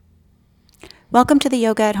Welcome to the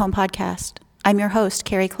Yoga at Home podcast. I'm your host,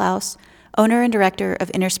 Carrie Klaus, owner and director of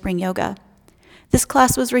Inner Spring Yoga. This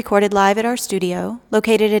class was recorded live at our studio,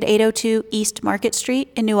 located at 802 East Market Street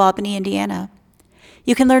in New Albany, Indiana.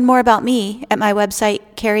 You can learn more about me at my website,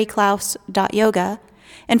 carrieklaus.yoga,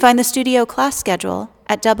 and find the studio class schedule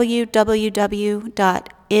at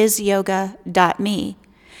www.isyoga.me.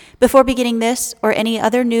 Before beginning this or any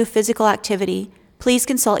other new physical activity, please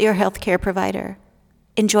consult your healthcare provider.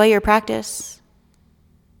 Enjoy your practice.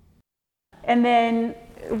 And then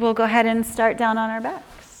we'll go ahead and start down on our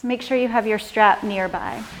backs. Make sure you have your strap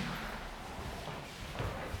nearby.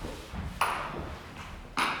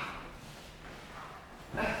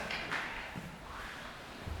 Okay,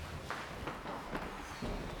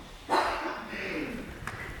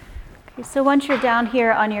 so once you're down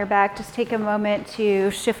here on your back, just take a moment to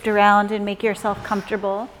shift around and make yourself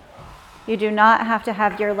comfortable. You do not have to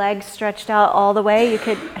have your legs stretched out all the way. You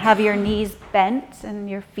could have your knees bent and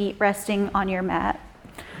your feet resting on your mat.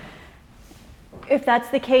 If that's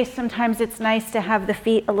the case, sometimes it's nice to have the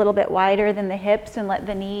feet a little bit wider than the hips and let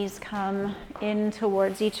the knees come in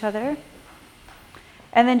towards each other.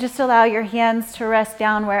 And then just allow your hands to rest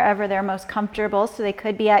down wherever they're most comfortable. So they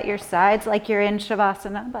could be at your sides like you're in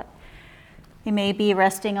Shavasana, but you may be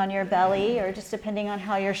resting on your belly, or just depending on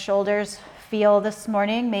how your shoulders feel this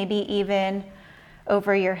morning, maybe even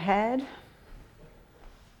over your head.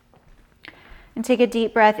 And take a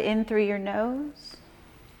deep breath in through your nose.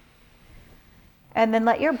 And then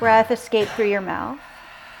let your breath escape through your mouth.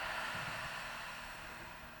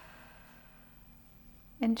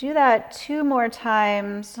 And do that 2 more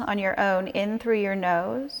times on your own, in through your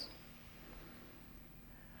nose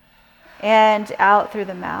and out through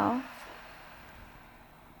the mouth.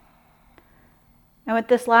 And with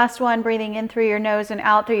this last one, breathing in through your nose and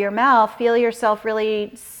out through your mouth, feel yourself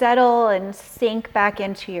really settle and sink back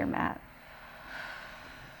into your mat.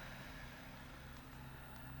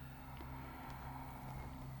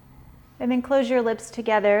 And then close your lips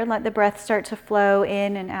together and let the breath start to flow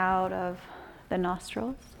in and out of the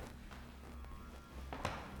nostrils.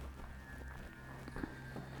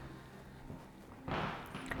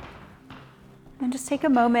 And just take a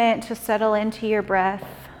moment to settle into your breath.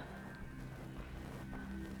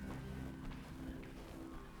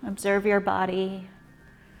 Observe your body.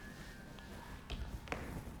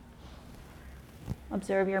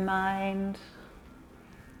 Observe your mind.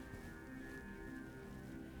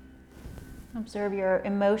 Observe your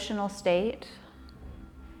emotional state.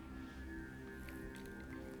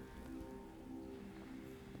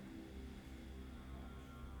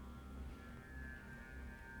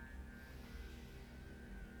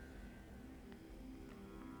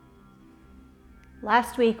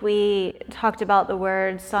 Last week we talked about the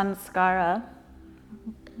word sanskara.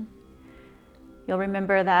 You'll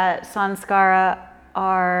remember that sanskara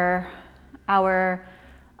are our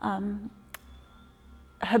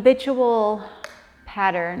habitual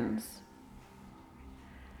patterns.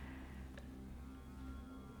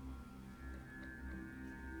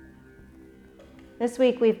 This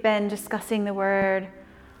week we've been discussing the word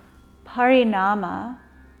Pariṇāma,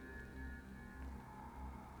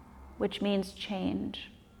 which means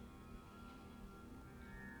change.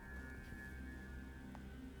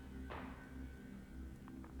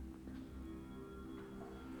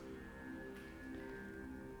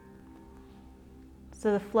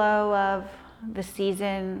 So the flow of the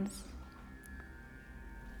seasons,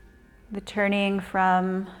 the turning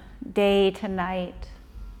from day to night,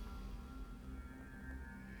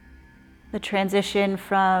 the transition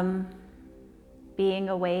from being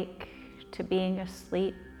awake to being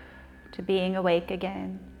asleep, to being awake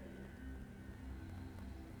again.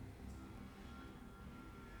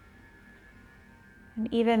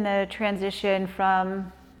 And even the transition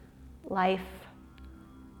from life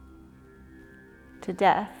to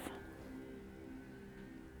death.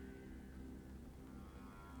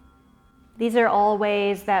 These are all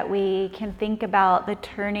ways that we can think about the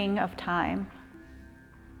turning of time.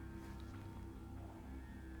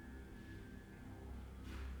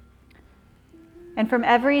 And from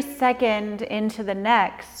every second into the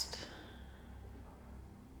next,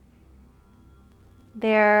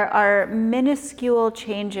 there are minuscule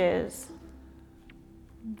changes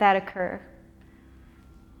that occur.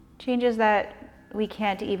 Changes that we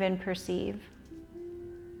can't even perceive.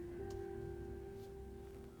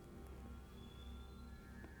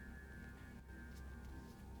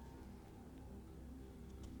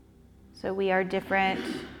 So we are different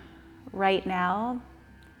right now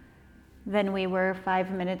than we were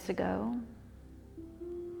 5 minutes ago.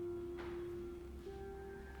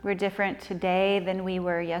 We're different today than we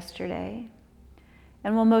were yesterday.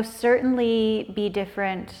 and will most certainly be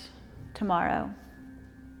different tomorrow.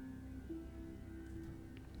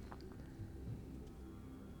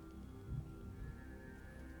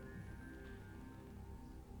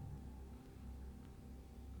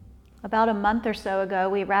 About a month or so ago,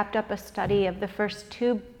 we wrapped up a study of the first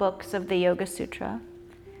 2 books of the Yoga Sutra.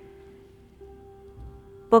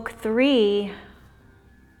 Book 3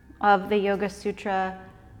 of the Yoga Sutra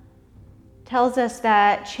tells us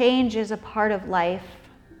that change is a part of life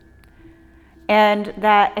and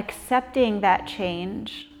that accepting that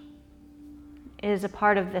change is a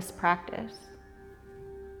part of this practice.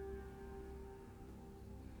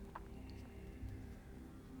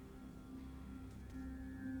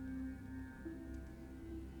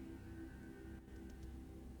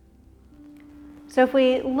 So if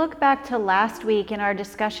we look back to last week in our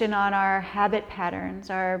discussion on our habit patterns,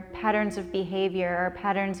 our patterns of behavior, our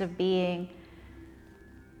patterns of being,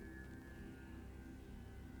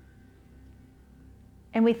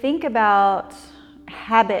 and we think about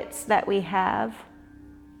habits that we have,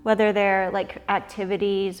 whether they're like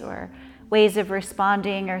activities or ways of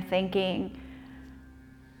responding or thinking,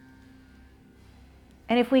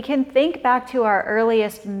 and if we can think back to our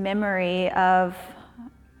earliest memory of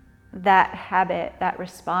that habit, that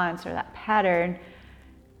response, or that pattern,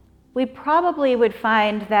 we probably would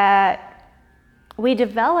find that we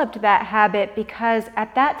developed that habit because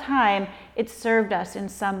at that time it served us in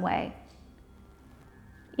some way.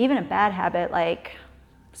 Even a bad habit like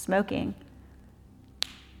smoking.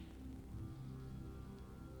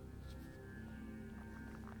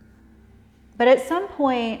 But at some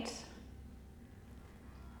point,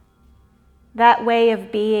 that way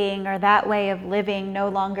of being or that way of living no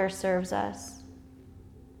longer serves us.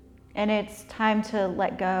 And it's time to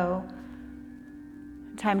let go,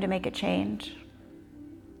 time to make a change.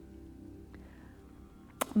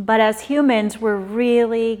 But as humans, we're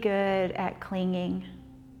really good at clinging.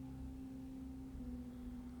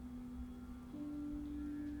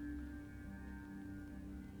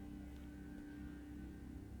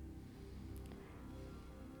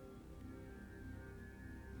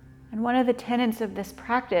 And one of the tenets of this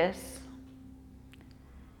practice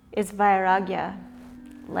is vairagya,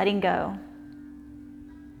 letting go.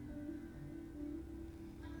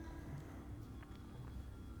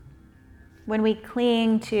 When we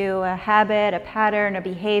cling to a habit, a pattern, a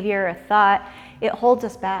behavior, a thought, it holds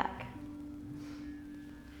us back.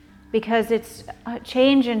 Because it's a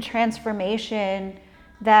change and transformation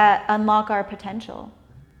that unlock our potential.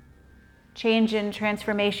 Change and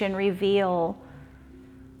transformation reveal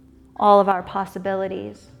all of our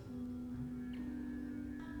possibilities.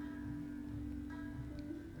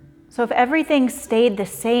 So if everything stayed the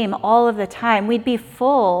same all of the time, we'd be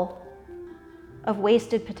full of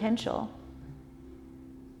wasted potential.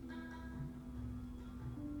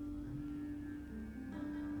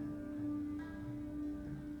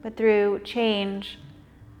 But through change,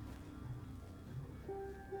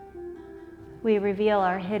 we reveal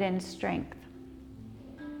our hidden strength,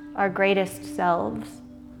 our greatest selves,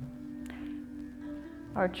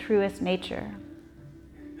 our truest nature.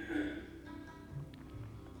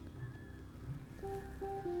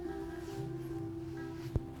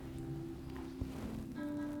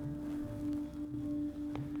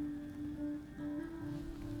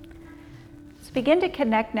 So begin to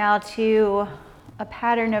connect now to a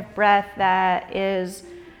pattern of breath that is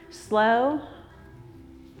slow,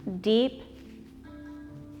 deep,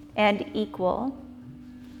 and equal.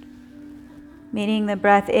 Meaning the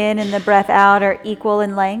breath in and the breath out are equal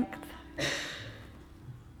in length.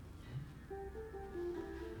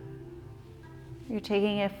 You're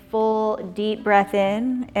taking a full, deep breath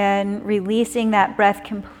in and releasing that breath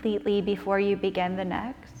completely before you begin the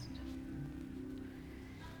next.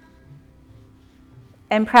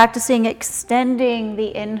 And practicing extending the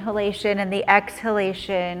inhalation and the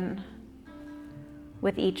exhalation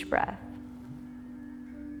with each breath.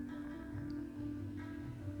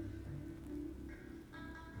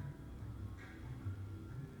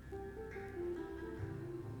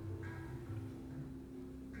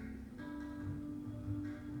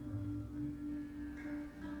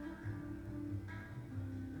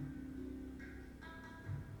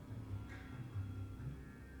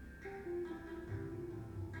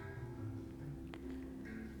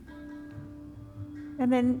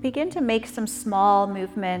 And then begin to make some small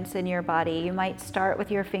movements in your body. You might start with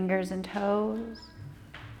your fingers and toes.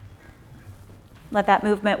 Let that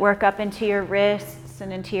movement work up into your wrists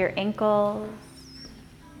and into your ankles.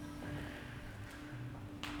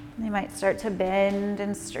 You might start to bend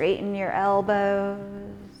and straighten your elbows.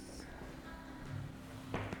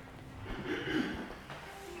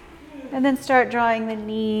 And then start drawing the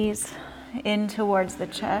knees in towards the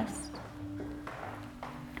chest.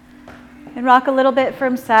 And rock a little bit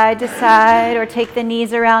from side to side, or take the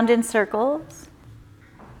knees around in circles.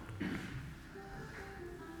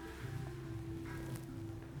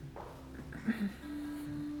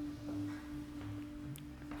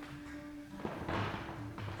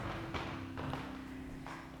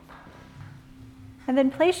 And then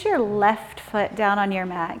place your left foot down on your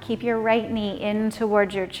mat. Keep your right knee in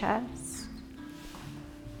towards your chest.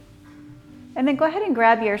 And then go ahead and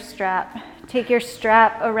grab your strap. Take your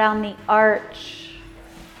strap around the arch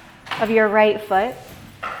of your right foot.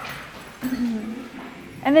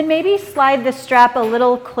 And then maybe slide the strap a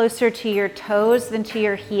little closer to your toes than to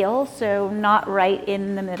your heel, so not right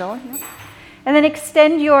in the middle here. And then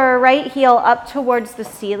extend your right heel up towards the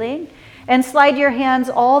ceiling and slide your hands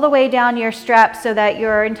all the way down your strap so that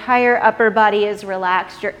your entire upper body is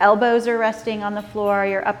relaxed. Your elbows are resting on the floor,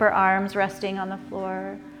 your upper arms resting on the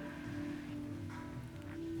floor.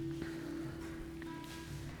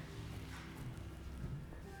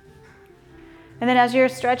 And then as you're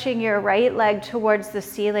stretching your right leg towards the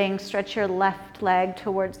ceiling, stretch your left leg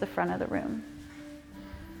towards the front of the room.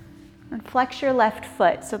 And flex your left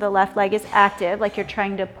foot so the left leg is active, like you're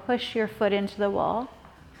trying to push your foot into the wall.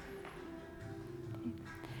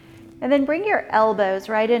 And then bring your elbows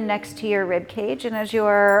right in next to your rib cage. And as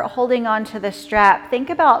you're holding onto the strap, think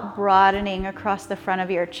about broadening across the front of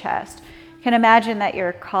your chest. You can imagine that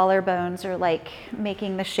your collarbones are like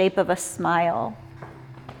making the shape of a smile.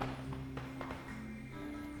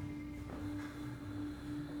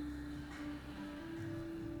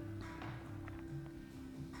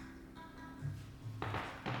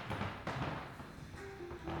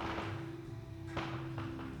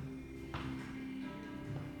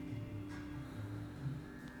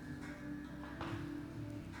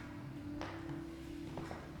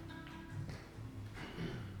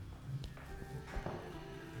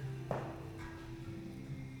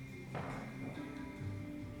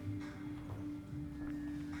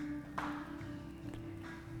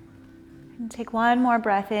 And take one more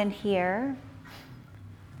breath in here.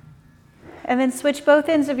 And then switch both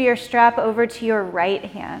ends of your strap over to your right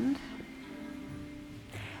hand.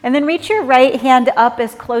 And then reach your right hand up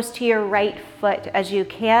as close to your right foot as you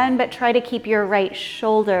can, but try to keep your right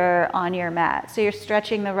shoulder on your mat. So you're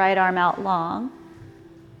stretching the right arm out long.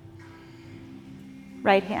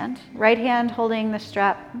 Right hand holding the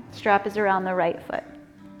strap. Strap is around the right foot.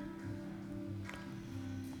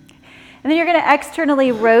 And then you're going to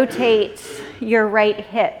externally rotate your right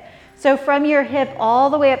hip. So from your hip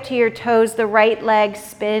all the way up to your toes, the right leg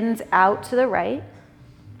spins out to the right.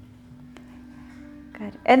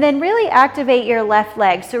 Good. And then really activate your left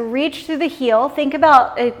leg. So reach through the heel. Think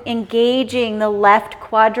about engaging the left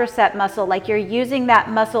quadricep muscle, like you're using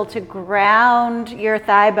that muscle to ground your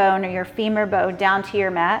thigh bone or your femur bone down to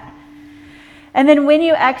your mat. And then when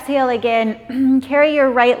you exhale again, carry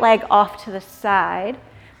your right leg off to the side.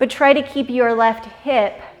 But try to keep your left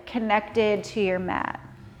hip connected to your mat.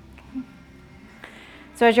 Okay.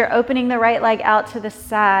 So as you're opening the right leg out to the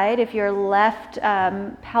side, if your left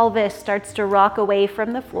pelvis starts to rock away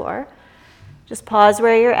from the floor, just pause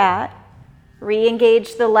where you're at.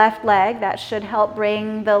 Re-engage the left leg. That should help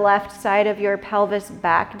bring the left side of your pelvis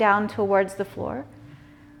back down towards the floor.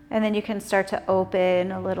 And then you can start to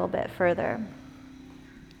open a little bit further.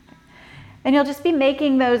 And you'll just be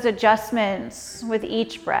making those adjustments with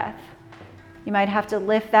each breath. You might have to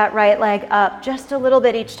lift that right leg up just a little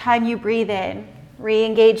bit each time you breathe in.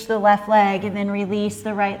 Re-engage the left leg and then release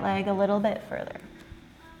the right leg a little bit further.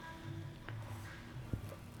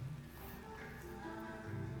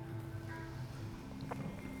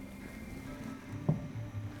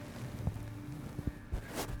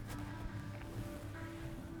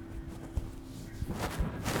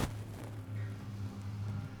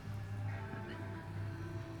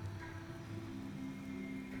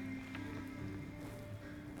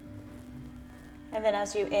 And then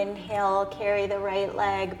as you inhale, carry the right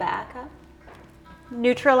leg back up.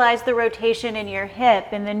 Neutralize the rotation in your hip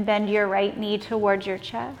and then bend your right knee towards your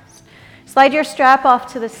chest. Slide your strap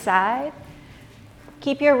off to the side.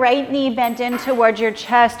 Keep your right knee bent in towards your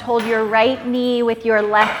chest. Hold your right knee with your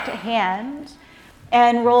left hand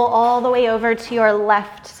and roll all the way over to your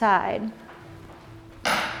left side.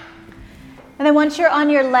 And then once you're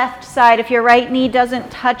on your left side, if your right knee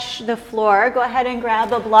doesn't touch the floor, go ahead and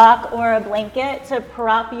grab a block or a blanket to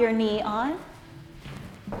prop your knee on.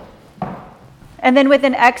 And then with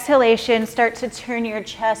an exhalation, start to turn your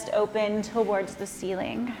chest open towards the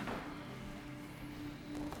ceiling.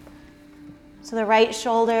 So the right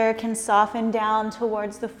shoulder can soften down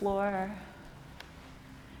towards the floor.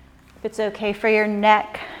 If it's okay for your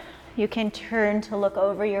neck, you can turn to look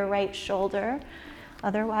over your right shoulder.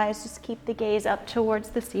 Otherwise, just keep the gaze up towards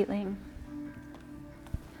the ceiling.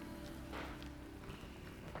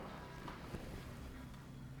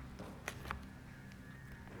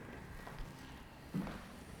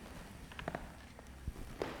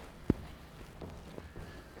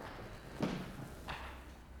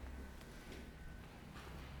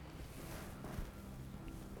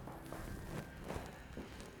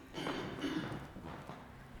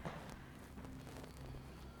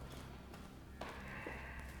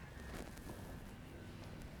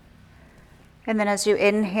 And then as you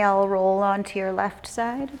inhale, roll onto your left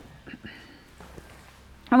side.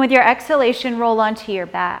 And with your exhalation, roll onto your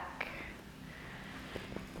back.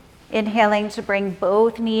 Inhaling to bring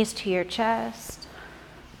both knees to your chest.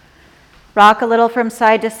 Rock a little from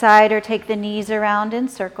side to side or take the knees around in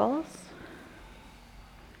circles.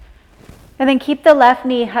 And then keep the left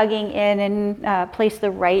knee hugging in and place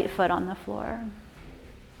the right foot on the floor.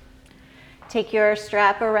 Take your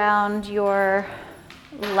strap around your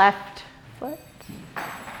left foot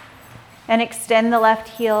and extend the left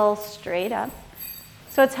heel straight up.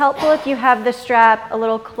 So it's helpful if you have the strap a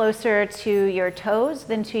little closer to your toes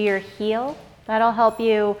than to your heel. That'll help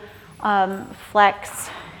you flex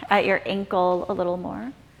at your ankle a little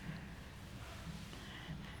more.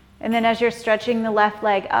 And then as you're stretching the left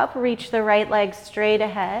leg up, reach the right leg straight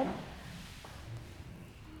ahead.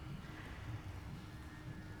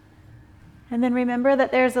 And then remember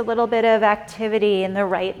that there's a little bit of activity in the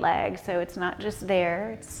right leg, so it's not just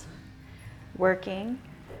there, it's working.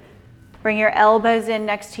 Bring your elbows in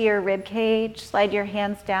next to your rib cage. Slide your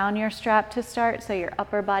hands down your strap to start so your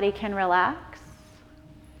upper body can relax.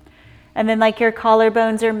 And then like your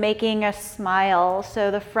collarbones are making a smile,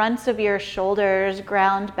 so the fronts of your shoulders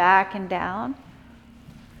ground back and down.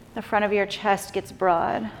 The front of your chest gets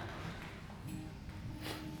broad.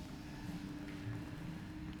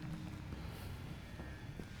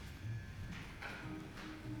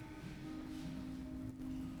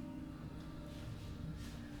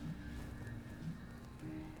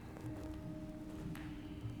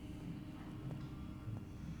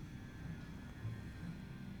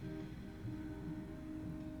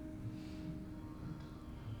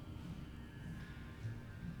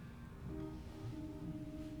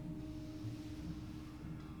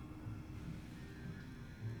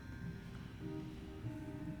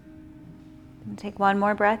 And take one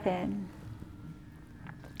more breath in.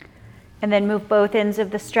 And then move both ends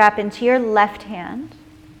of the strap into your left hand.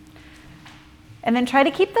 And then try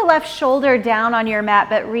to keep the left shoulder down on your mat,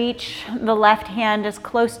 but reach the left hand as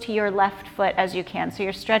close to your left foot as you can. So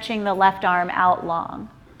you're stretching the left arm out long.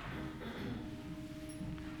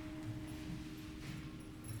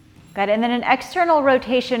 Good. And then an external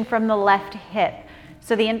rotation from the left hip.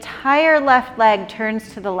 So the entire left leg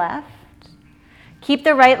turns to the left. Keep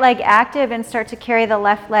the right leg active and start to carry the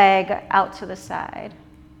left leg out to the side.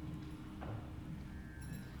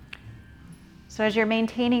 So as you're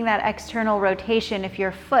maintaining that external rotation, if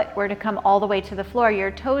your foot were to come all the way to the floor,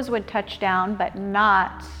 your toes would touch down, but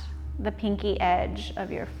not the pinky edge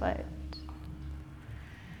of your foot.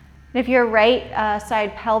 If your right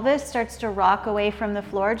side pelvis starts to rock away from the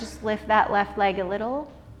floor, just lift that left leg a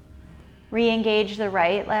little. Re-engage the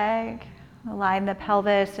right leg. Align the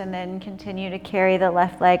pelvis and then continue to carry the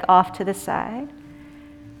left leg off to the side.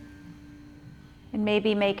 And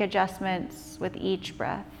maybe make adjustments with each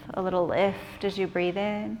breath. A little lift as you breathe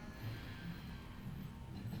in.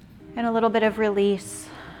 And a little bit of release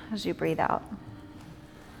as you breathe out.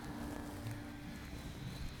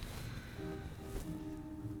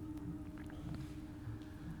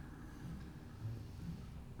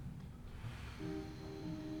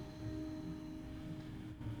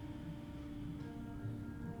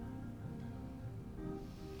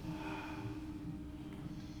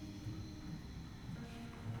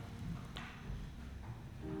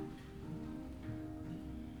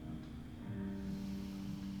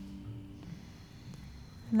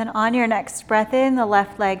 And then on your next breath in, the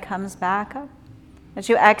left leg comes back up. As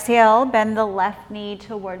you exhale, bend the left knee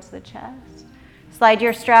towards the chest. Slide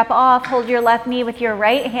your strap off, hold your left knee with your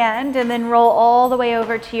right hand, and then roll all the way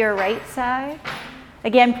over to your right side.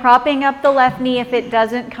 Again, propping up the left knee if it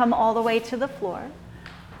doesn't come all the way to the floor.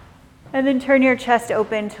 And then turn your chest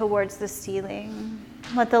open towards the ceiling.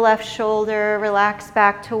 Let the left shoulder relax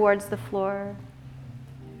back towards the floor.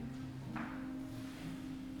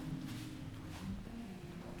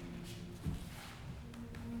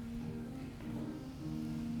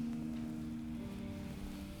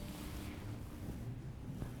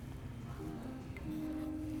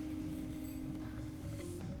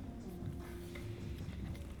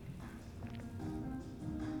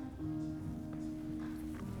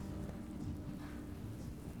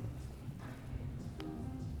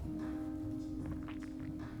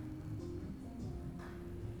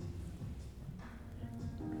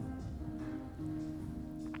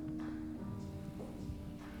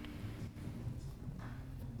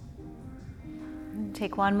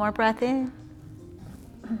 Take one more breath in.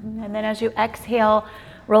 And then as you exhale,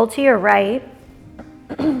 roll to your right.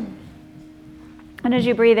 And as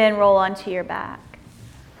you breathe in, roll onto your back.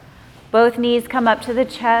 Both knees come up to the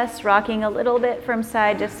chest, rocking a little bit from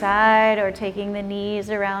side to side or taking the knees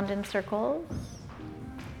around in circles.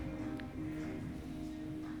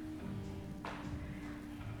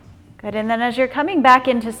 Good, and then as you're coming back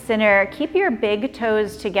into center, keep your big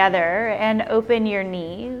toes together and open your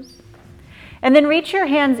knees. And then reach your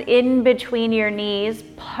hands in between your knees.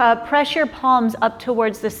 Press your palms up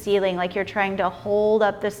towards the ceiling like you're trying to hold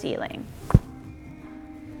up the ceiling.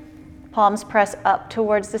 Palms press up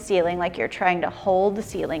towards the ceiling like you're trying to hold the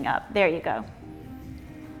ceiling up. There you go.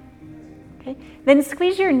 Okay. Then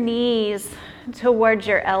squeeze your knees towards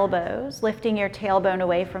your elbows, lifting your tailbone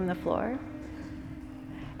away from the floor.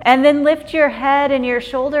 And then lift your head and your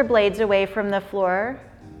shoulder blades away from the floor,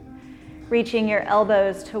 reaching your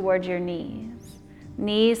elbows towards your knees.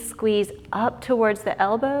 Knees squeeze up towards the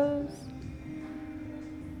elbows.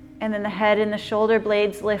 And then the head and the shoulder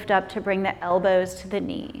blades lift up to bring the elbows to the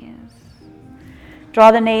knees.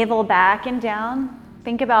 Draw the navel back and down.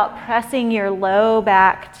 Think about pressing your low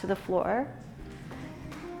back to the floor.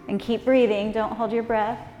 And keep breathing. Don't hold your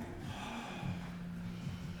breath.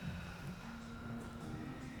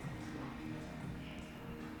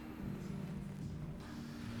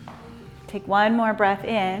 Take one more breath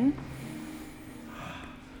in.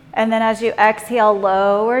 And then as you exhale,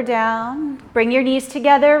 lower down. Bring your knees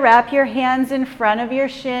together. Wrap your hands in front of your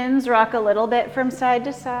shins. Rock a little bit from side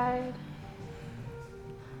to side.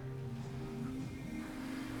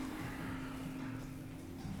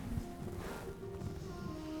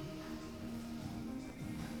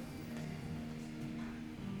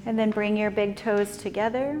 And then bring your big toes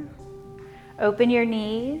together. Open your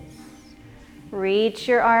knees. Reach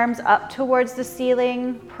your arms up towards the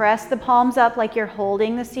ceiling. Press the palms up like you're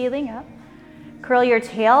holding the ceiling up. Curl your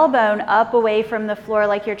tailbone up away from the floor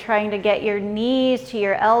like you're trying to get your knees to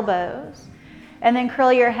your elbows. And then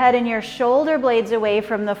curl your head and your shoulder blades away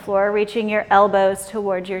from the floor, reaching your elbows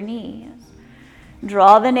towards your knees.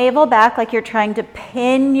 Draw the navel back like you're trying to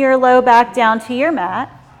pin your low back down to your mat.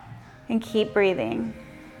 And keep breathing.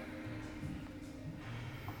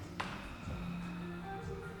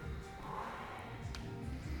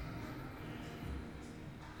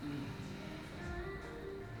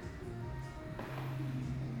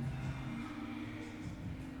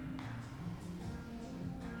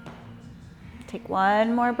 Take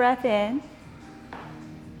one more breath in.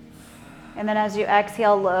 And then as you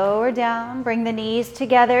exhale, lower down. Bring the knees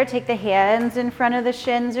together. Take the hands in front of the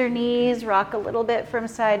shins or knees. Rock a little bit from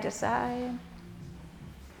side to side.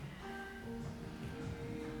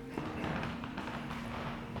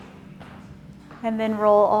 And then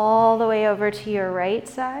roll all the way over to your right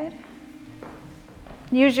side.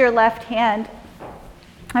 Use your left hand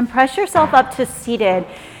and press yourself up to seated.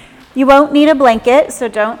 You won't need a blanket, so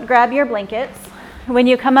don't grab your blankets. When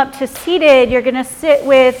you come up to seated, you're going to sit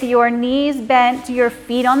with your knees bent, your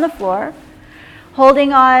feet on the floor,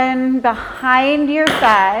 holding on behind your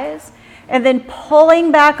thighs, and then pulling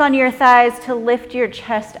back on your thighs to lift your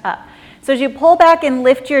chest up. So as you pull back and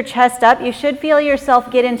lift your chest up, you should feel yourself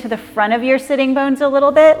get into the front of your sitting bones a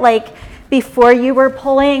little bit, like before you were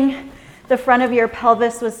pulling, the front of your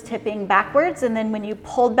pelvis was tipping backwards, and then when you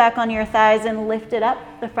pulled back on your thighs and lifted up,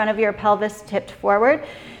 the front of your pelvis tipped forward.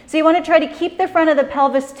 So you want to try to keep the front of the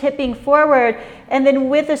pelvis tipping forward, and then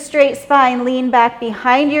with a straight spine, lean back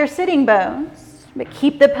behind your sitting bones, but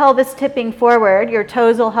keep the pelvis tipping forward. Your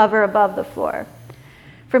toes will hover above the floor.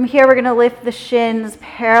 From here, we're going to lift the shins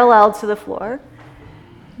parallel to the floor.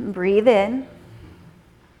 Breathe in,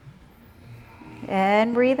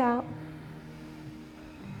 and breathe out.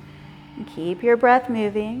 Keep your breath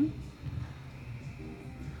moving.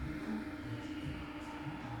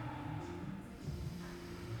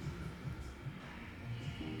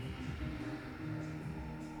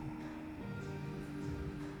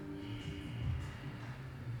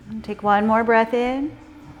 And take one more breath in.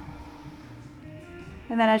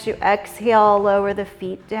 And then as you exhale, lower the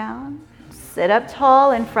feet down. Sit up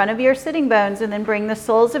tall in front of your sitting bones, and then bring the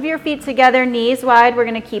soles of your feet together, knees wide. We're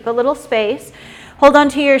going to keep a little space. Hold on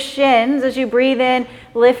to your shins. As you breathe in,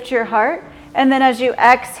 lift your heart. And then as you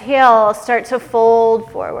exhale, start to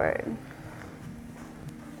fold forward.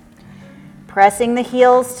 Pressing the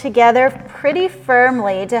heels together pretty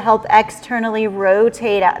firmly to help externally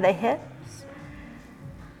rotate at the hips.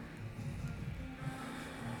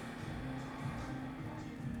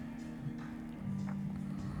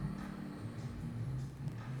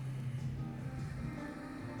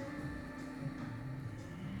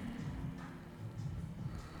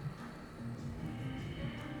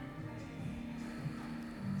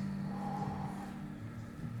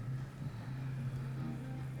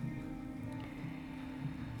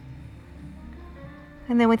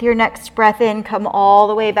 And then with your next breath in, come all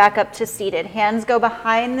the way back up to seated. Hands go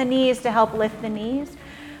behind the knees to help lift the knees.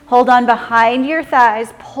 Hold on behind your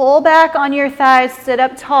thighs. Pull back on your thighs. Sit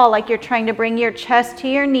up tall like you're trying to bring your chest to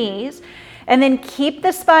your knees. And then keep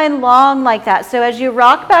the spine long like that. So as you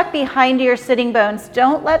rock back behind your sitting bones,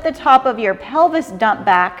 don't let the top of your pelvis dump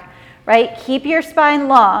back, right? Keep your spine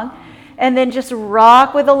long. And then just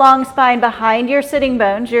rock with a long spine behind your sitting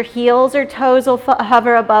bones. Your heels or toes will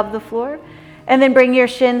hover above the floor. And then bring your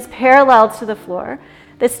shins parallel to the floor.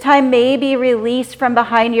 This time maybe release from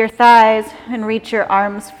behind your thighs and reach your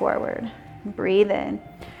arms forward. Breathe in.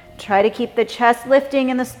 Try to keep the chest lifting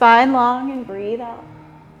and the spine long, and breathe out.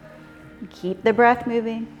 Keep the breath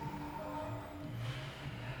moving.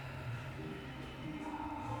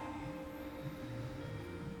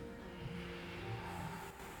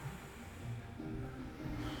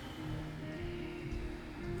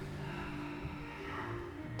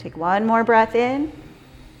 Take one more breath in.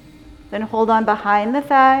 Then hold on behind the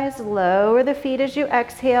thighs. Lower the feet as you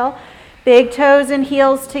exhale. Big toes and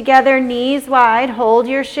heels together, knees wide. Hold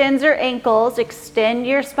your shins or ankles. Extend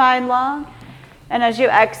your spine long. And as you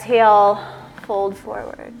exhale, fold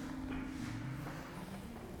forward.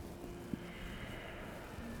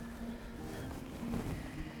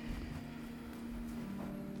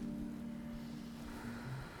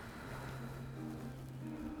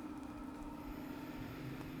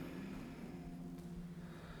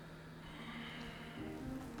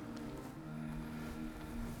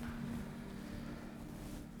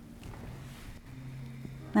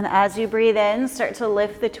 And as you breathe in, start to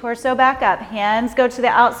lift the torso back up. Hands go to the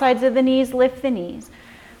outsides of the knees, lift the knees.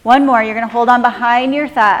 One more, you're going to hold on behind your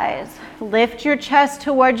thighs. Lift your chest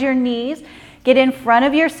towards your knees. Get in front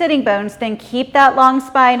of your sitting bones, then keep that long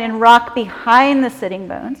spine and rock behind the sitting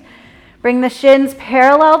bones. Bring the shins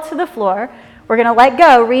parallel to the floor. We're going to let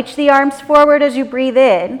go. Reach the arms forward as you breathe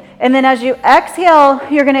in. And then as you exhale,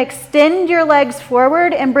 you're going to extend your legs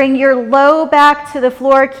forward and bring your low back to the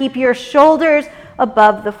floor. Keep your shoulders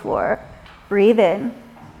above the floor. Breathe in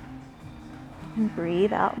and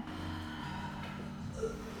breathe out.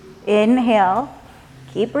 Inhale,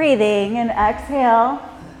 keep breathing, and exhale.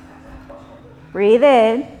 Breathe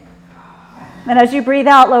in. And as you breathe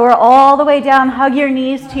out, lower all the way down, hug your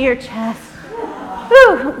knees to your chest.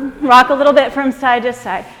 Woo. Rock a little bit from side to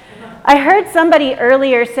side. I heard somebody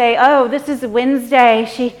earlier say, oh, this is Wednesday.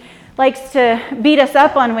 She likes to beat us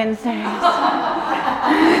up on Wednesdays.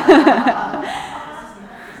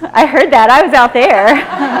 I heard that. I was out there.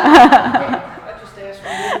 I just asked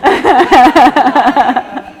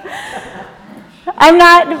for I'm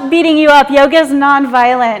not beating you up. Yoga's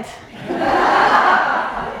nonviolent.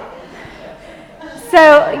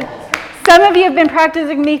 So some of you have been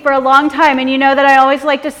practicing me for a long time, and you know that I always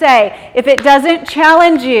like to say, if it doesn't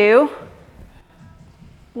challenge you,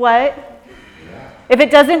 what? If it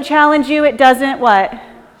doesn't challenge you, it doesn't what?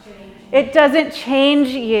 It doesn't change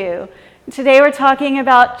you. Today we're talking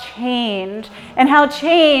about change and how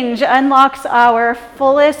change unlocks our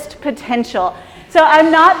fullest potential. So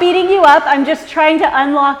I'm not beating you up, I'm just trying to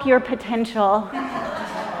unlock your potential.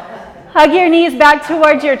 Hug your knees back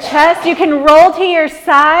towards your chest. You can roll to your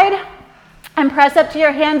side and press up to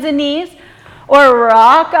your hands and knees, or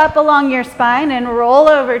rock up along your spine and roll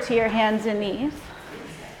over to your hands and knees.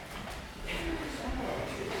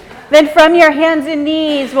 Then from your hands and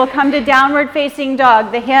knees, we'll come to downward facing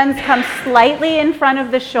dog. The hands come slightly in front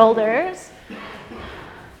of the shoulders.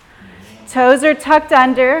 Toes are tucked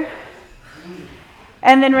under.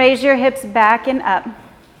 And then raise your hips back and up.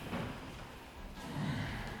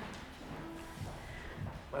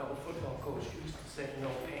 Well, the football coach used to say no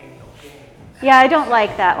pain, no gain. Yeah, I don't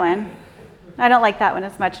like that one. I don't like that one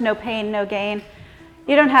as much. No pain, no gain.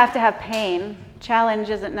 You don't have to have pain. Challenge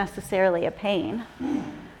isn't necessarily a pain.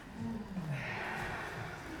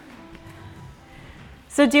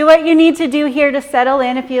 So do what you need to do here to settle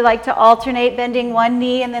in. If you like to alternate bending one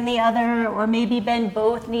knee and then the other, or maybe bend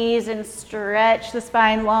both knees and stretch the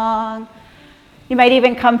spine long. You might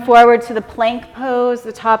even come forward to the plank pose,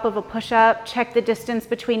 the top of a push-up. Check the distance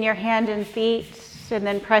between your hand and feet, and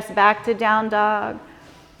then press back to down dog.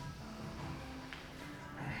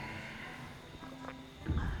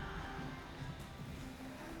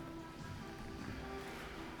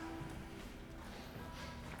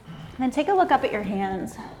 And then take a look up at your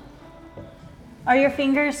hands. Are your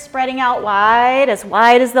fingers spreading out wide as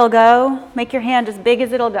they'll go? Make your hand as big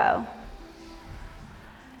as it'll go.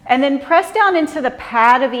 And then press down into the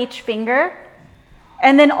pad of each finger,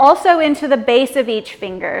 and then also into the base of each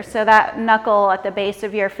finger. So that knuckle at the base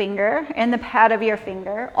of your finger and the pad of your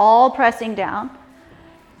finger, all pressing down.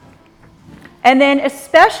 And then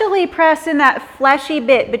especially press in that fleshy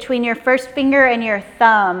bit between your first finger and your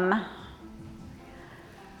thumb.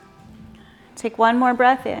 Take one more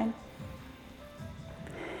breath in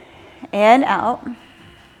and out.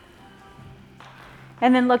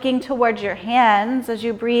 And then looking towards your hands, as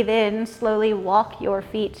you breathe in, slowly walk your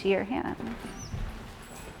feet to your hands.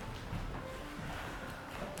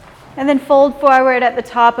 And then fold forward at the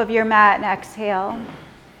top of your mat and exhale.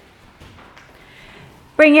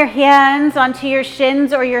 Bring your hands onto your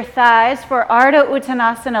shins or your thighs for Ardha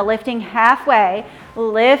Uttanasana, lifting halfway.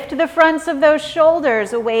 Lift the fronts of those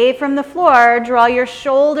shoulders away from the floor. Draw your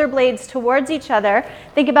shoulder blades towards each other.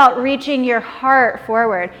 Think about reaching your heart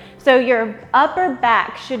forward. So your upper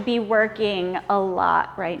back should be working a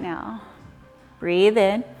lot right now. Breathe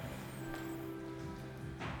in.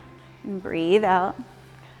 And breathe out.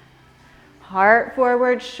 Heart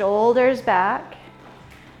forward, shoulders back.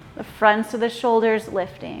 The fronts of the shoulders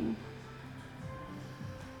lifting.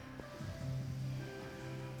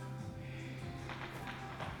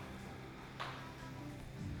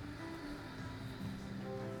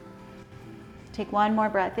 Take one more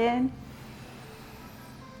breath in.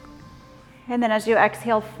 And then as you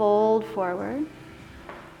exhale, fold forward.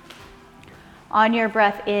 On your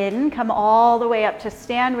breath in, come all the way up to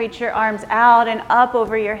stand. Reach your arms out and up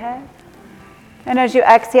over your head. And as you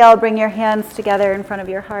exhale, bring your hands together in front of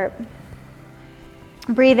your heart.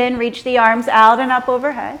 Breathe in, reach the arms out and up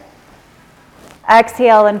overhead.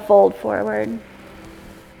 Exhale and fold forward.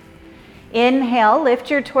 Inhale, lift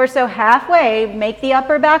your torso halfway, make the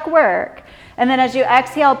upper back work. And then as you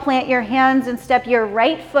exhale, plant your hands and step your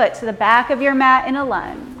right foot to the back of your mat in a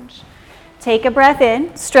lunge. Take a breath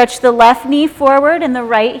in, stretch the left knee forward and the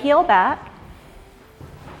right heel back.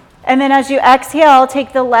 And then as you exhale,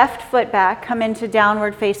 take the left foot back, come into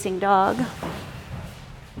downward facing dog.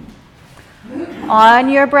 On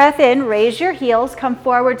your breath in, raise your heels, come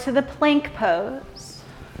forward to the plank pose.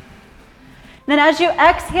 Then as you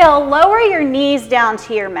exhale, lower your knees down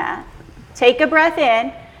to your mat. Take a breath in.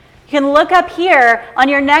 You can look up here. On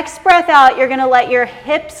your next breath out, you're going to let your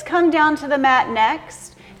hips come down to the mat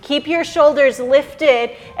next. Keep your shoulders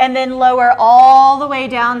lifted and then lower all the way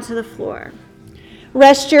down to the floor.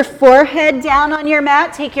 Rest your forehead down on your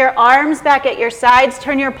mat. Take your arms back at your sides.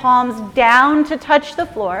 Turn your palms down to touch the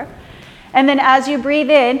floor. And then as you breathe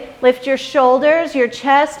in, lift your shoulders, your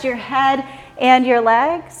chest, your head, and your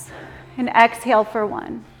legs. And exhale for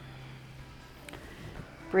one.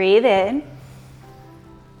 Breathe in.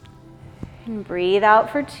 And breathe out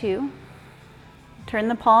for two. Turn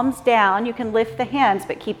the palms down. You can lift the hands,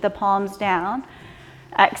 but keep the palms down.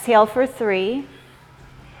 Exhale for three.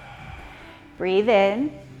 Breathe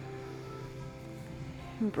in.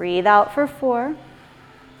 Breathe out for four.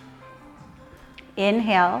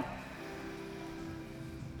 Inhale.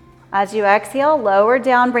 As you exhale, lower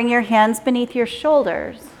down, bring your hands beneath your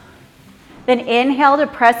shoulders. Then inhale to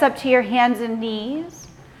press up to your hands and knees.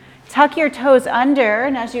 Tuck your toes under,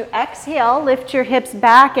 and as you exhale, lift your hips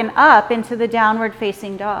back and up into the downward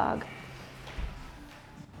facing dog.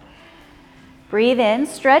 Breathe in,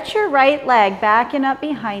 stretch your right leg back and up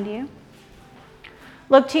behind you.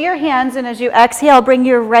 Look to your hands, and as you exhale, bring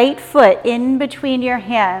your right foot in between your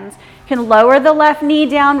hands. You can lower the left knee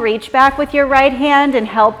down, reach back with your right hand, and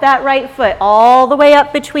help that right foot all the way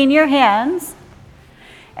up between your hands.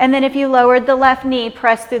 And then if you lowered the left knee,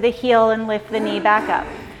 press through the heel and lift the knee back up.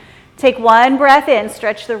 Take one breath in,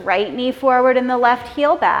 stretch the right knee forward and the left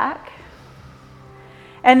heel back.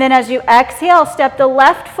 And then as you exhale, step the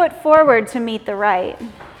left foot forward to meet the right.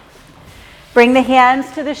 Bring the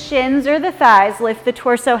hands to the shins or the thighs. Lift the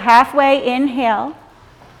torso halfway. Inhale.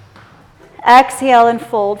 Exhale and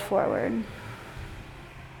fold forward.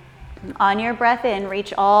 On your breath in,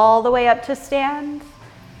 reach all the way up to stand.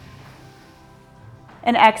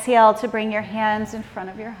 And exhale to bring your hands in front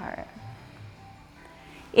of your heart.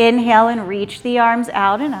 Inhale and reach the arms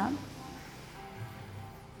out and up.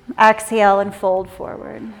 Exhale and fold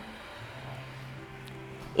forward.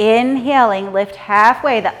 Inhaling, lift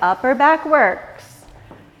halfway, the upper back works.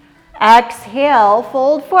 Exhale,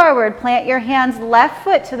 fold forward, plant your hands left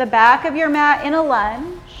foot to the back of your mat in a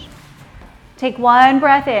lunge. Take one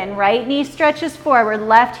breath in, right knee stretches forward,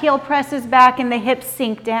 left heel presses back and the hips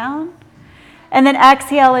sink down. And then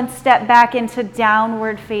exhale and step back into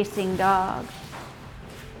downward facing dog.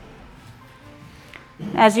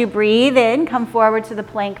 As you breathe in, come forward to the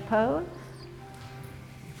plank pose.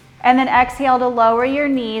 And then exhale to lower your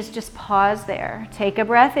knees, just pause there. Take a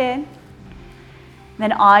breath in.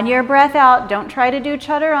 Then on your breath out, don't try to do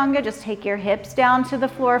chaturanga, just take your hips down to the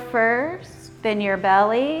floor first, then your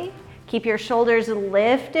belly. Keep your shoulders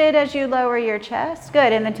lifted as you lower your chest.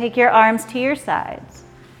 Good, and then take your arms to your sides.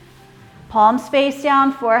 Palms face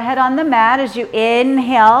down, forehead on the mat. As you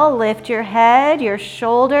inhale, lift your head, your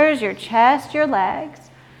shoulders, your chest, your legs.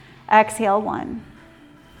 Exhale, 1.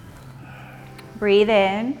 Breathe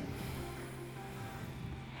in.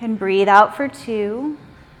 And breathe out for 2.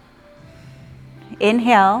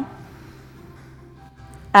 Inhale.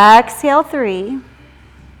 Exhale, 3.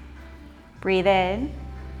 Breathe in.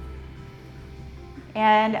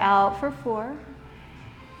 And out for 4.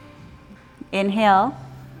 Inhale.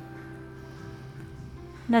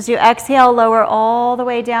 And as you exhale, lower all the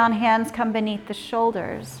way down, hands come beneath the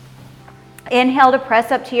shoulders. Inhale to press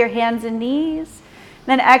up to your hands and knees.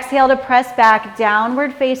 Then exhale to press back,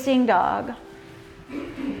 downward facing dog.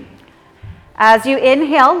 As you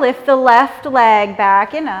inhale, lift the left leg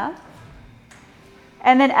back and up.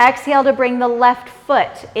 And then exhale to bring the left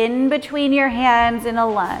foot in between your hands in a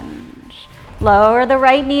lunge. Lower the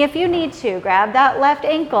right knee if you need to. Grab that left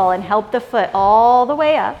ankle and help the foot all the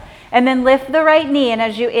way up. And then lift the right knee, and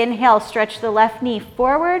as you inhale, stretch the left knee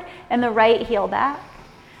forward and the right heel back.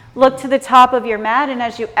 Look to the top of your mat, and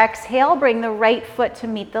as you exhale, bring the right foot to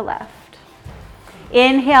meet the left.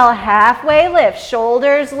 Inhale, halfway lift.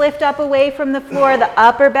 Shoulders lift up away from the floor, the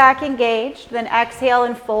upper back engaged. Then exhale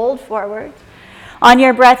and fold forward. On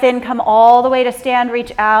your breath in, come all the way to stand,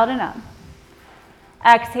 reach out and up.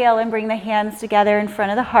 Exhale and bring the hands together in front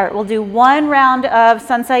of the heart. We'll do 1 round of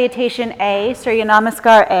Sun Salutation A, Surya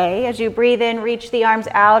Namaskar A. As you breathe in, reach the arms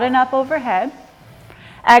out and up overhead.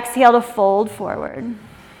 Exhale to fold forward.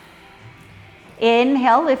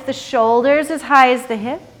 Inhale, lift the shoulders as high as the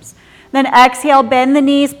hips. Then exhale, bend the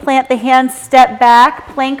knees, plant the hands, step back,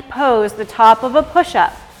 plank pose, the top of a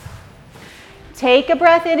push-up. Take a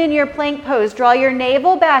breath in your plank pose. Draw your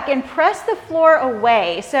navel back and press the floor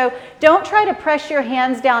away. So don't try to press your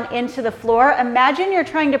hands down into the floor. Imagine you're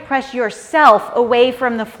trying to press yourself away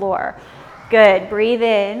from the floor. Good. Breathe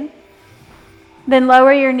in. Then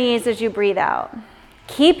lower your knees as you breathe out.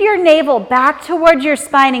 Keep your navel back towards your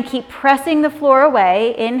spine and keep pressing the floor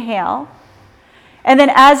away. Inhale. And then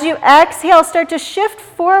as you exhale, start to shift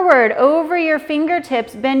forward over your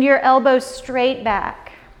fingertips. Bend your elbows straight back.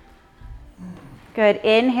 Good.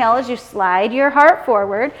 Inhale as you slide your heart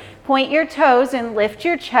forward. Point your toes and lift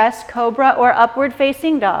your chest, cobra or upward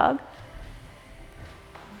facing dog.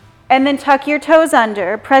 And then tuck your toes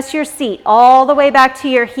under. Press your seat all the way back to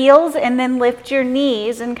your heels and then lift your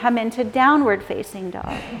knees and come into downward facing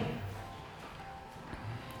dog.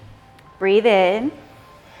 Breathe in.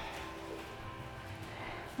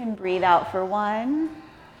 And breathe out for 1.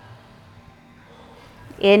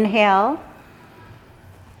 Inhale.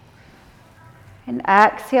 And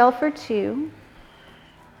exhale for 2.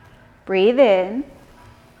 Breathe in.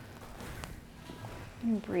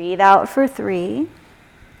 And breathe out for 3.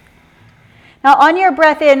 Now on your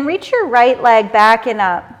breath in, reach your right leg back and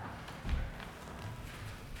up.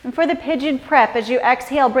 And for the pigeon prep, as you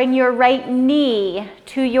exhale, bring your right knee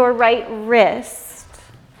to your right wrist.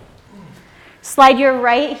 Slide your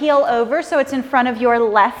right heel over so it's in front of your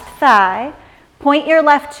left thigh. Point your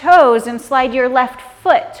left toes and slide your left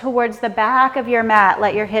foot towards the back of your mat.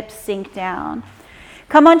 Let your hips sink down.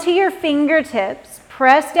 Come onto your fingertips.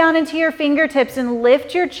 Press down into your fingertips and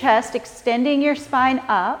lift your chest, extending your spine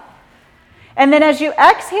up. And then as you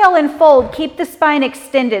exhale and fold, keep the spine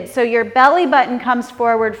extended. So your belly button comes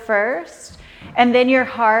forward first, and then your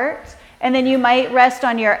heart. And then you might rest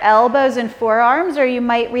on your elbows and forearms, or you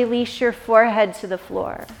might release your forehead to the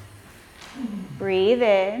floor. Breathe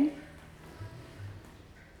in.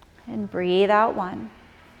 And breathe out 1.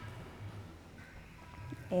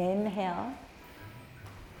 Inhale.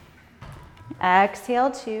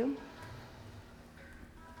 Exhale 2.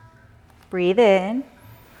 Breathe in.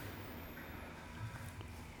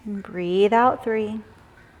 And breathe out 3.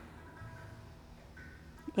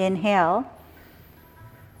 Inhale.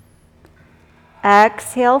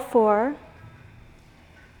 Exhale 4.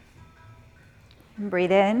 And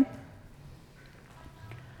breathe in.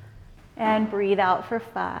 And breathe out for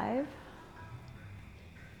 5.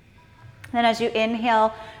 Then as you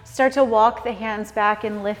inhale, start to walk the hands back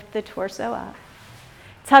and lift the torso up.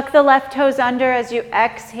 Tuck the left toes under as you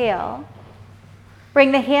exhale.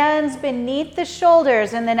 Bring the hands beneath the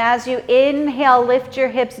shoulders, and then as you inhale, lift your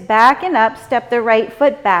hips back and up. Step the right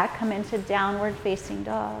foot back. Come into downward facing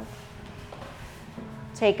dog.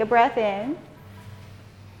 Take a breath in.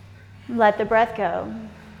 Let the breath go.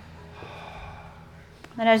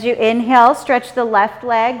 And as you inhale, stretch the left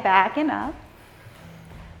leg back and up.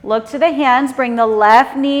 Look to the hands. Bring the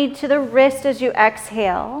left knee to the wrist as you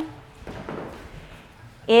exhale.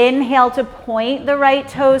 Inhale to point the right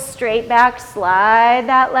toes straight back, slide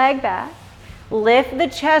that leg back. Lift the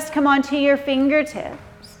chest, come onto your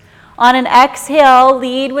fingertips. On an exhale,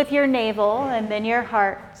 lead with your navel and then your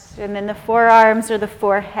heart, and then the forearms or the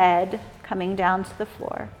forehead coming down to the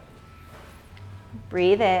floor.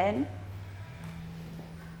 Breathe in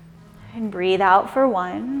and breathe out for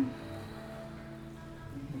 1.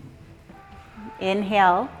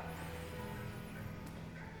 Inhale.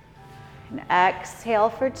 And exhale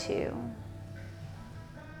for 2.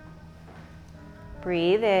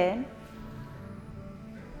 Breathe in.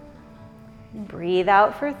 And breathe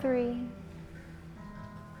out for 3.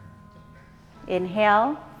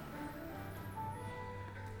 Inhale.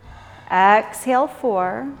 Exhale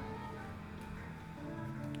 4.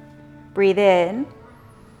 Breathe in.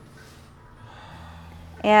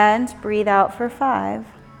 And breathe out for 5.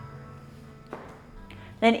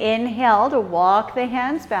 Then inhale to walk the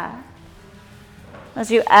hands back.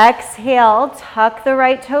 As you exhale, tuck the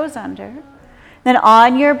right toes under. Then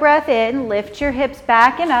on your breath in, lift your hips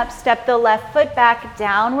back and up, step the left foot back,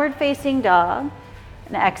 downward facing dog,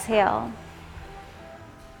 and exhale.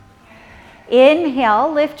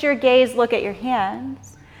 Inhale, lift your gaze, look at your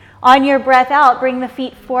hands. On your breath out, bring the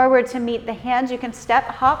feet forward to meet the hands. You can step,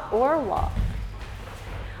 hop, or walk.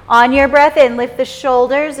 On your breath in, lift the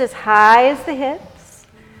shoulders as high as the hips,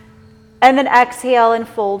 and then exhale and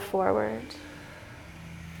fold forward.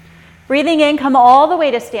 Breathing in, come all the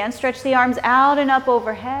way to stand. Stretch the arms out and up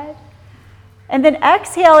overhead. And then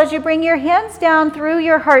exhale as you bring your hands down through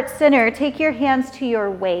your heart center. Take your hands to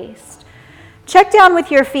your waist. Check down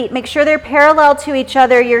with your feet. Make sure they're parallel to each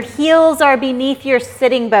other. Your heels are beneath your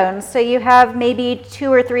sitting bones. So you have maybe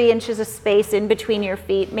 2 or 3 inches of space in between your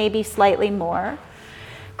feet, maybe slightly more.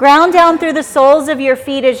 Ground down through the soles of your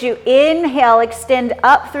feet as you inhale, extend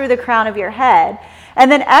up through the crown of your head. And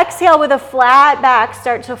then exhale with a flat back,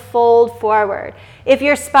 start to fold forward. If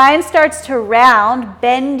your spine starts to round,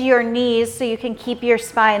 bend your knees so you can keep your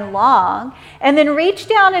spine long. And then reach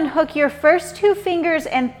down and hook your first 2 fingers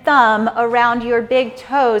and thumb around your big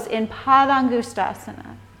toes in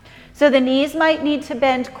Pariṇāmavāda. So the knees might need to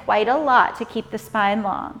bend quite a lot to keep the spine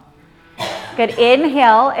long. Good.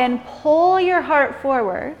 Inhale and pull your heart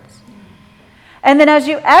forward. And then as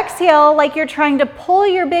you exhale, like you're trying to pull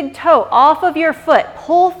your big toe off of your foot,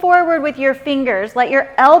 pull forward with your fingers. Let your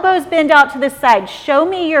elbows bend out to the side. Show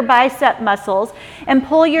me your bicep muscles and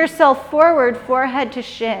pull yourself forward, forehead to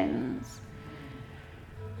shins.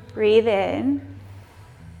 Breathe in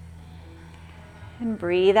and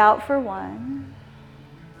breathe out for 1.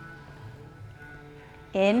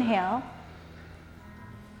 Inhale.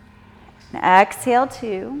 And exhale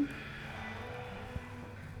 2.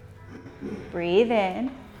 Breathe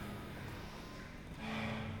in.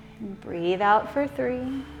 And breathe out for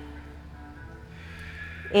 3.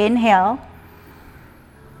 Inhale.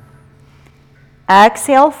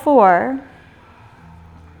 Exhale 4.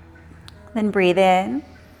 Then breathe in.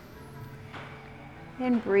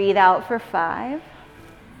 And breathe out for 5.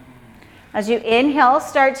 As you inhale,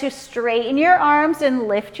 start to straighten your arms and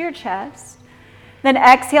lift your chest. Then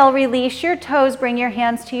exhale, release your toes, bring your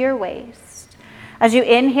hands to your waist. As you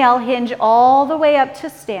inhale, hinge all the way up to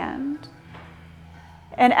stand.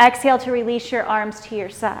 And exhale to release your arms to your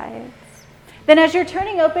sides. Then as you're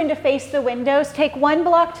turning open to face the windows, take 1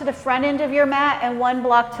 block to the front end of your mat and 1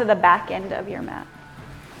 block to the back end of your mat.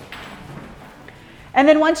 And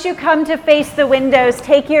then once you come to face the windows,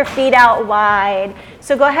 take your feet out wide.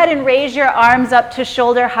 So go ahead and raise your arms up to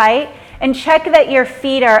shoulder height and check that your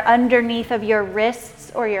feet are underneath of your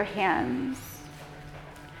wrists or your hands.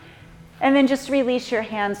 And then just release your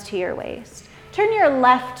hands to your waist. Turn your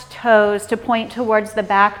left toes to point towards the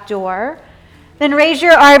back door. Then raise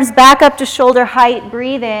your arms back up to shoulder height.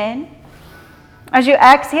 Breathe in. As you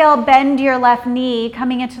exhale, bend your left knee.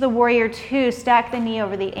 Coming into the warrior 2, stack the knee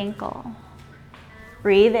over the ankle.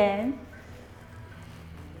 Breathe in.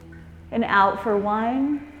 And out for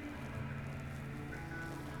 1.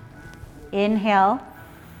 Inhale.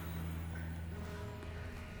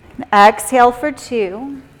 And exhale for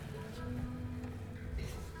 2.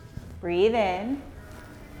 Breathe in.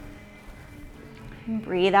 And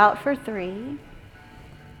breathe out for 3.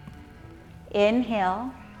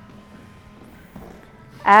 Inhale.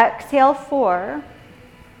 Exhale 4.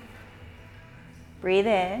 Breathe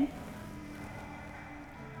in.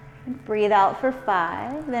 And breathe out for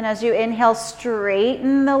 5. Then as you inhale,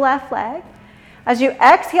 straighten the left leg. As you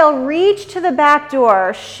exhale, reach to the back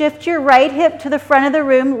door. Shift your right hip to the front of the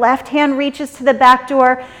room. Left hand reaches to the back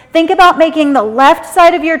door. Think about making the left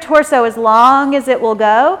side of your torso as long as it will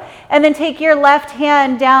go. And then take your left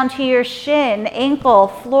hand down to your shin, ankle,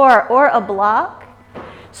 floor, or a block.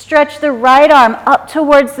 Stretch the right arm up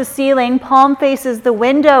towards the ceiling. Palm faces the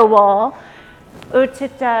window wall.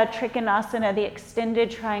 Utthita Trikonasana, the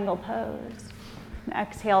extended triangle pose.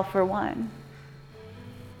 Exhale for 1.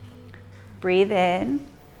 Breathe in.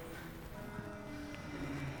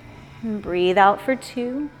 And breathe out for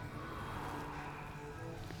 2.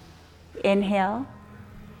 Inhale.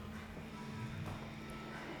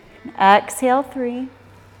 And exhale 3.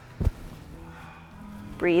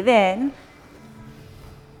 Breathe in.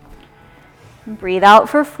 And breathe out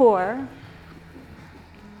for 4.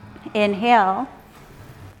 Inhale.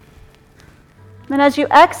 Then as you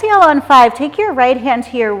exhale on 5, take your right hand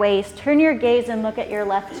to your waist, turn your gaze and look at your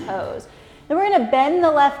left toes. Then we're going to bend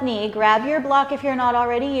the left knee, grab your block if you're not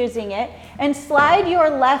already using it, and slide your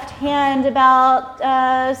left hand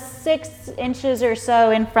about 6 inches or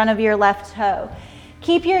so in front of your left toe.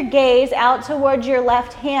 Keep your gaze out towards your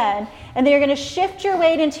left hand, and then you're going to shift your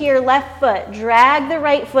weight into your left foot, drag the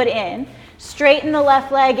right foot in, straighten the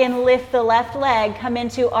left leg and lift the left leg, come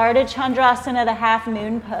into Ardha Chandrasana, the half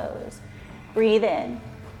moon pose. Breathe in.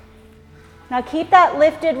 Now keep that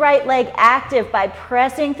lifted right leg active by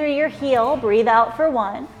pressing through your heel. Breathe out for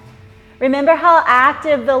 1. Remember how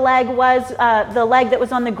active the leg was, the leg that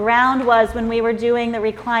was on the ground was when we were doing the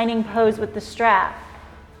reclining pose with the strap.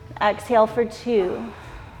 Exhale for 2.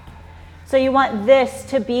 So you want this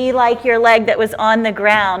to be like your leg that was on the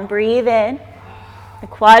ground. Breathe in. The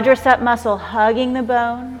quadricep muscle hugging the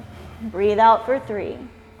bone. Breathe out for 3.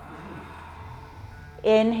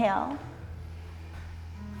 Inhale.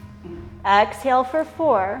 Exhale for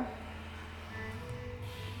 4.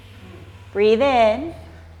 Breathe in.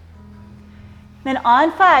 Then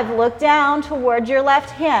on 5, look down towards your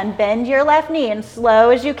left hand. Bend your left knee and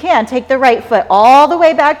slow as you can. Take the right foot all the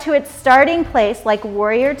way back to its starting place like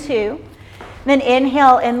warrior 2. Then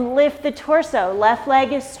inhale and lift the torso. Left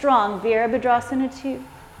leg is strong. Virabhadrasana 2.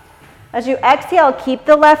 As you exhale, keep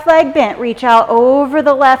the left leg bent. Reach out over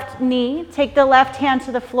the left knee. Take the left hand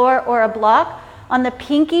to the floor or a block on the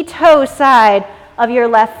pinky toe side of your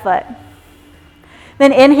left foot.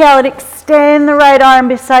 Then inhale and extend the right arm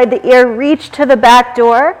beside the ear. Reach to the back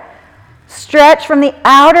door. Stretch from the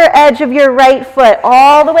outer edge of your right foot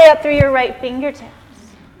all the way up through your right fingertips.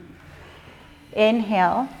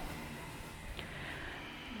 Inhale.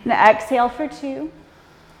 And exhale for 2.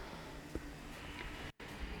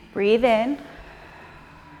 Breathe in.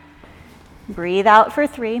 Breathe out for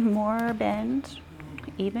 3. More bend.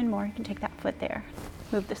 Even more. You can take that foot there.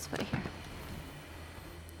 Move this foot here.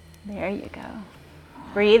 There you go.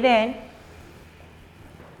 Breathe in.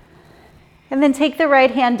 And then take the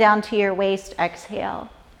right hand down to your waist. Exhale.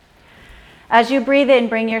 As you breathe in,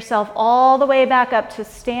 bring yourself all the way back up to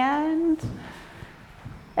stand.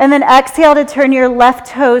 And then exhale to turn your left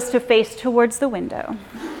toes to face towards the window.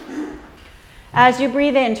 As you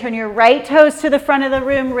breathe in, turn your right toes to the front of the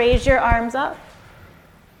room. Raise your arms up.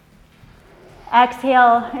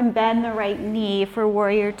 Exhale and bend the right knee for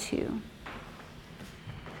warrior 2.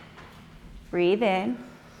 Breathe in.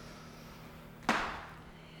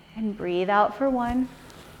 And breathe out for 1.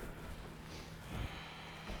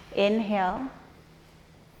 Inhale.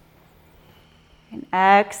 And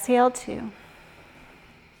exhale 2.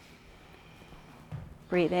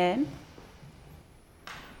 Breathe in.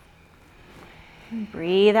 And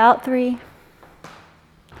breathe out 3.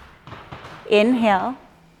 Inhale.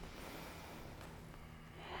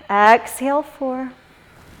 Exhale 4.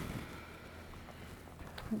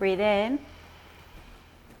 Breathe in.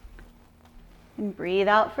 And breathe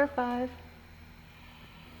out for 5.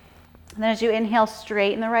 And then as you inhale,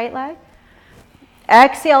 straighten the right leg.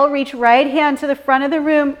 Exhale, reach right hand to the front of the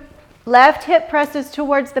room. Left hip presses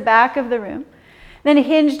towards the back of the room. Then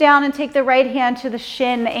hinge down and take the right hand to the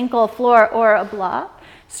shin, ankle, floor, or a block.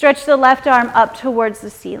 Stretch the left arm up towards the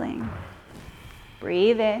ceiling.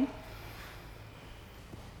 Breathe in.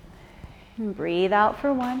 And breathe out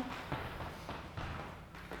for 1.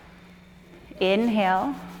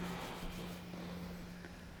 Inhale.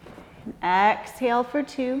 And exhale for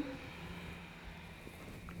 2.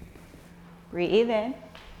 Breathe in.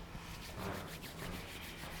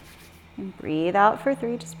 And breathe out for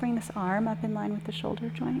 3. Just bring this arm up in line with the shoulder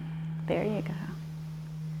joint. There you go.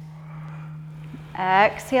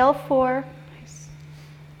 Exhale 4. Nice.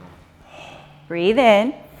 Breathe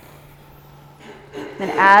in. Then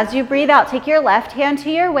as you breathe out, take your left hand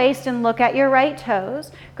to your waist and look at your right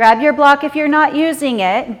toes. Grab your block if you're not using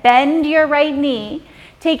it. Bend your right knee.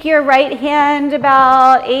 Take your right hand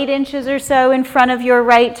about 8 inches or so in front of your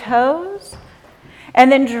right toes.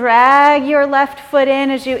 And then drag your left foot in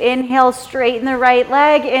as you inhale, straighten the right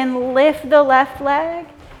leg and lift the left leg.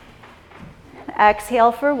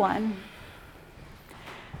 Exhale for 1.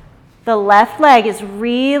 The left leg is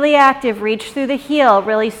really active. Reach through the heel.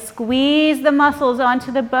 Really squeeze the muscles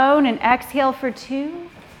onto the bone and exhale for 2.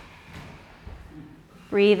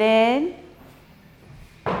 Breathe in.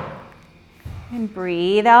 And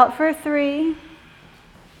breathe out for 3.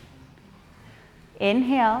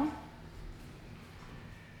 Inhale.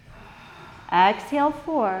 Exhale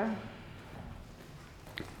 4.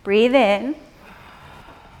 Breathe in.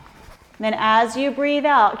 Then as you breathe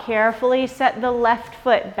out, carefully set the left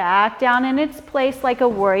foot back down in its place like a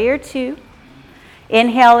warrior 2.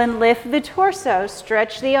 Inhale and lift the torso.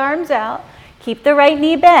 Stretch the arms out. Keep the right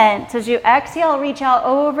knee bent. As you exhale, reach out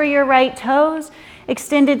over your right toes.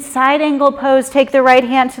 Extended side angle pose. Take the right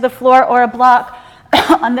hand to the floor or a block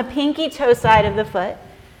on the pinky toe side of the foot.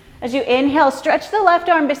 As you inhale, stretch the left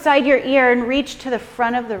arm beside your ear and reach to the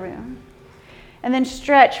front of the room. And then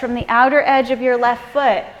stretch from the outer edge of your left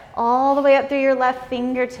foot all the way up through your left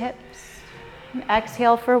fingertips. And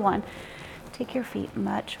exhale for 1. Take your feet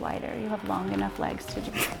much wider. You have long enough legs to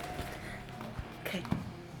do. Okay.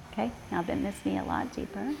 Okay, now bend this knee a lot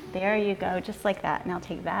deeper. There you go, just like that. Now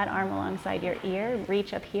take that arm alongside your ear,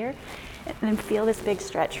 reach up here, and then feel this big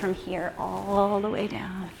stretch from here all the way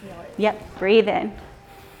down. Yep, breathe in.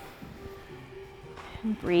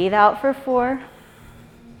 And breathe out for 4.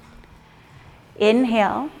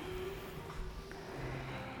 Inhale.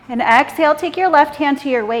 And exhale, take your left hand to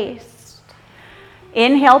your waist.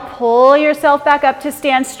 Inhale, pull yourself back up to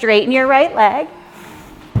stand. Straighten your right leg.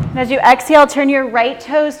 And as you exhale, turn your right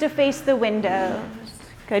toes to face the windows.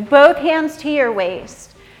 Good. Both hands to your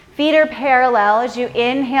waist. Feet are parallel. As you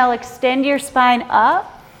inhale, extend your spine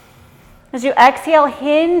up. As you exhale,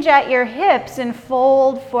 hinge at your hips and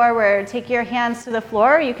fold forward. Take your hands to the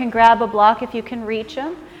floor. You can grab a block if you can reach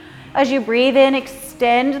them. As you breathe in,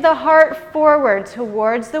 extend the heart forward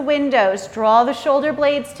towards the windows. Draw the shoulder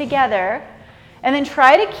blades together. And then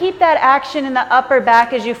try to keep that action in the upper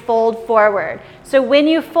back as you fold forward. So when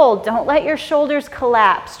you fold, don't let your shoulders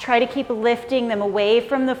collapse. Try to keep lifting them away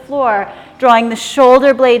from the floor, drawing the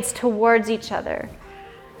shoulder blades towards each other.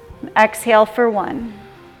 Exhale for 1.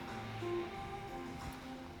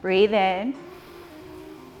 Breathe in.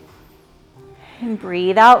 And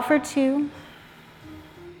breathe out for 2.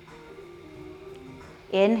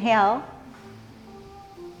 Inhale.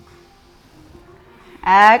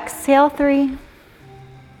 Exhale 3.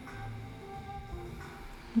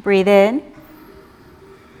 Breathe in.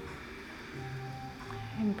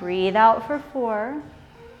 And breathe out for 4.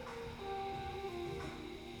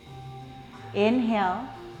 Inhale.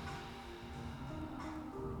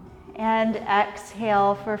 And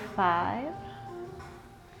exhale for 5.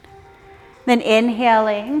 Then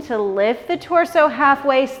inhaling to lift the torso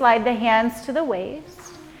halfway, slide the hands to the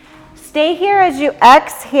waist. Stay here as you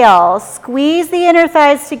exhale. Squeeze the inner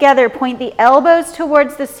thighs together. Point the elbows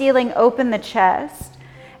towards the ceiling. Open the chest.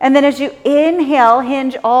 And then as you inhale,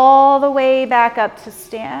 hinge all the way back up to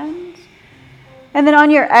stand. And then on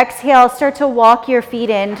your exhale, start to walk your feet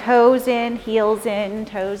in. Toes in, heels in,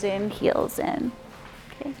 toes in, heels in.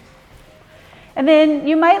 Okay. And then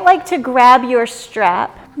you might like to grab your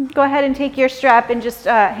strap. Go ahead and take your strap and just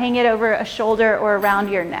hang it over a shoulder or around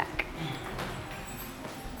your neck.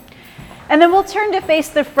 And then we'll turn to face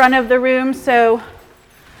the front of the room so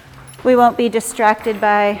we won't be distracted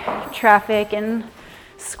by traffic and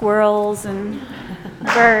squirrels and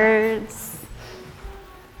birds.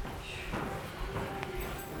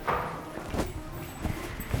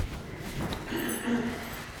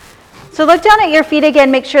 So look down at your feet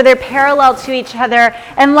again, make sure they're parallel to each other,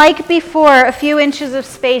 and like before, a few inches of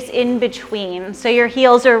space in between, so your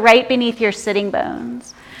heels are right beneath your sitting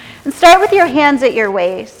bones. And start with your hands at your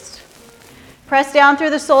waist. Press down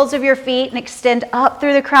through the soles of your feet and extend up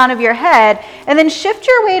through the crown of your head, and then shift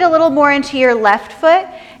your weight a little more into your left foot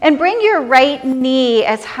and bring your right knee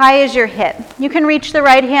as high as your hip. You can reach the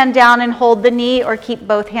right hand down and hold the knee or keep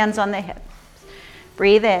both hands on the hips.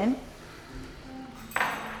 Breathe in.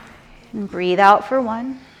 And breathe out for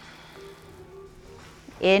 1.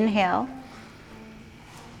 Inhale.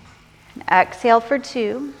 And exhale for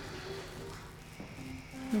 2.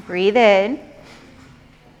 And breathe in.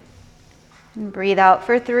 And breathe out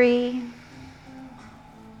for 3.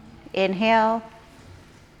 Inhale.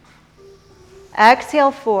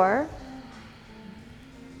 Exhale 4.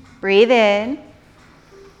 Breathe in.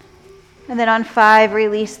 And then on 5,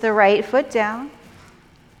 release the right foot down.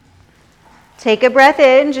 Take a breath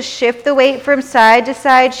in, just shift the weight from side to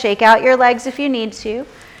side, shake out your legs if you need to.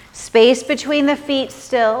 Space between the feet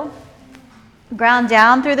still. Ground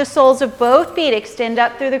down through the soles of both feet, extend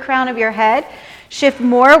up through the crown of your head. Shift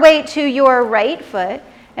more weight to your right foot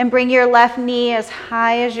and bring your left knee as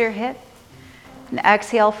high as your hip. And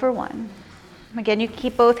exhale for 1. Again, you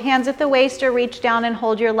keep both hands at the waist or reach down and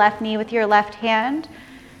hold your left knee with your left hand.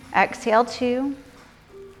 Exhale 2.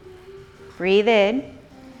 Breathe in.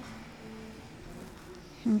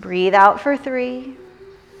 And breathe out for 3.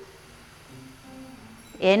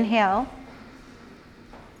 Inhale.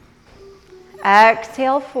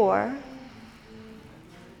 Exhale 4.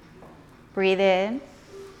 Breathe in.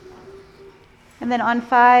 And then on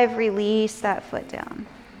 5, release that foot down.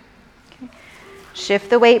 Okay. Shift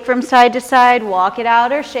the weight from side to side, walk it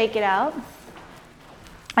out or shake it out.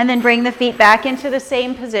 And then bring the feet back into the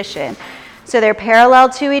same position. So they're parallel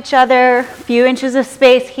to each other, a few inches of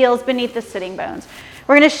space, heels beneath the sitting bones.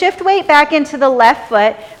 We're going to shift weight back into the left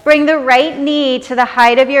foot. Bring the right knee to the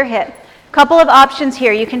height of your hip. Couple of options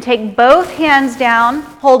here. You can take both hands down,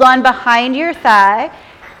 hold on behind your thigh,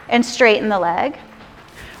 and straighten the leg.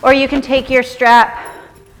 Or you can take your strap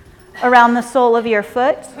around the sole of your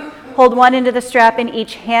foot, hold one end of the strap in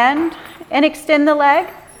each hand, and extend the leg.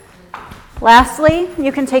 Lastly,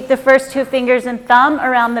 you can take the first 2 fingers and thumb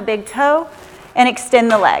around the big toe and extend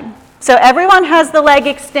the leg. So everyone has the leg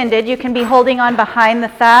extended. You can be holding on behind the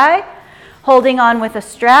thigh, holding on with a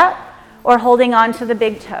strap, or holding on to the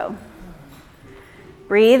big toe.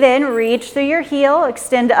 Breathe in, reach through your heel,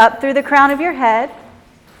 extend up through the crown of your head,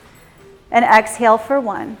 and exhale for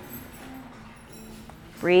 1.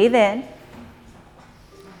 Breathe in,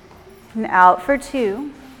 and out for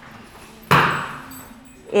 2.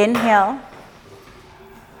 Inhale,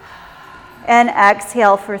 and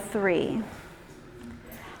exhale for 3.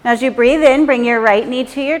 Now as you breathe in, bring your right knee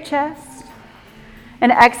to your chest,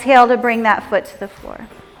 and exhale to bring that foot to the floor.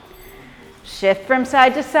 Shift from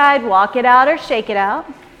side to side, walk it out or shake it out.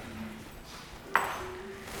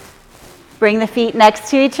 Bring the feet next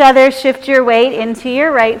to each other, shift your weight into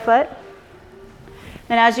your right foot.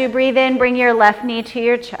 Then as you breathe in, bring your left knee to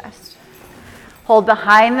your chest. Hold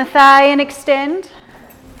behind the thigh and extend.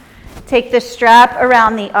 Take the strap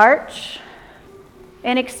around the arch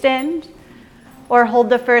and extend. Or hold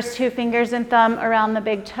the first 2 fingers and thumb around the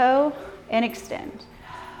big toe and extend.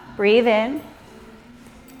 Breathe in.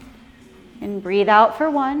 And breathe out for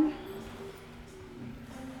 1.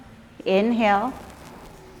 Inhale.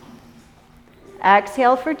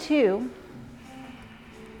 Exhale for 2.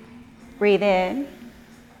 Breathe in.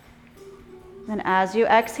 And as you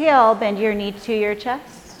exhale, bend your knee to your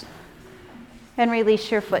chest and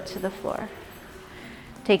release your foot to the floor.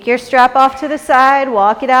 Take your strap off to the side,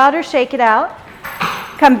 walk it out or shake it out.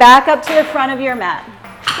 Come back up to the front of your mat.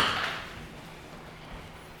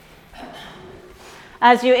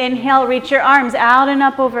 As you inhale, reach your arms out and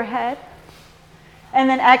up overhead. And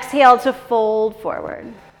then exhale to fold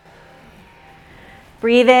forward.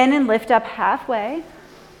 Breathe in and lift up halfway.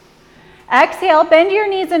 Exhale, bend your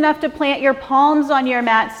knees enough to plant your palms on your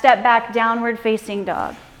mat. Step back, downward facing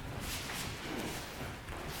dog.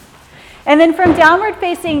 And then from downward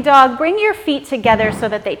facing dog, bring your feet together so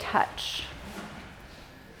that they touch.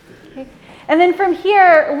 Okay. And then from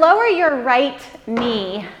here, lower your right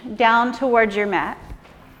knee down towards your mat.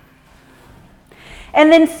 And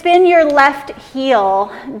then spin your left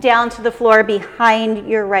heel down to the floor behind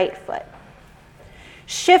your right foot.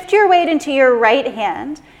 Shift your weight into your right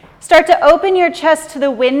hand. Start to open your chest to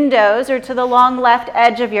the windows or to the long left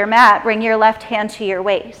edge of your mat. Bring your left hand to your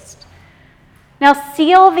waist. Now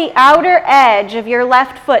seal the outer edge of your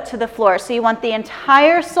left foot to the floor. So you want the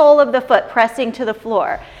entire sole of the foot pressing to the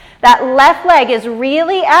floor. That left leg is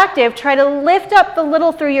really active. Try to lift up a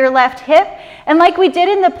little through your left hip. And like we did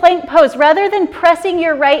in the plank pose, rather than pressing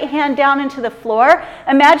your right hand down into the floor,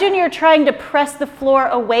 imagine you're trying to press the floor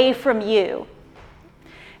away from you.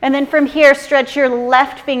 And then from here, stretch your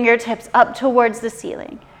left fingertips up towards the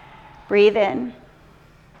ceiling. Breathe in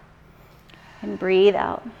and breathe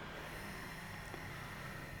out.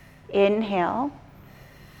 Inhale.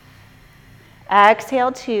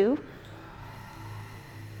 Exhale 2.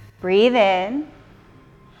 Breathe in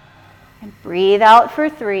and breathe out for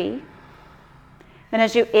 3. Then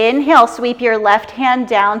as you inhale, sweep your left hand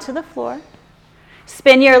down to the floor.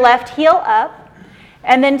 Spin your left heel up.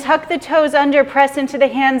 And then tuck the toes under, press into the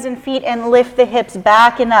hands and feet, and lift the hips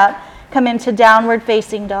back and up. Come into downward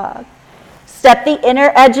facing dog. Step the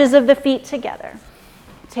inner edges of the feet together.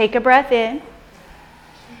 Take a breath in.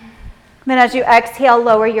 Then as you exhale,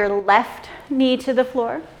 lower your left knee to the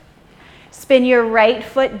floor. Spin your right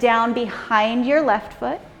foot down behind your left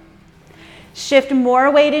foot. Shift more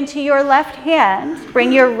weight into your left hand.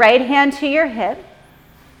 Bring your right hand to your hip.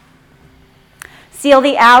 Seal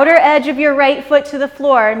the outer edge of your right foot to the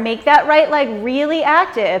floor and make that right leg really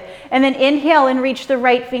active. And then inhale and reach the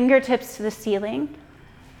right fingertips to the ceiling.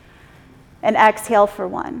 And exhale for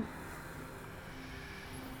 1.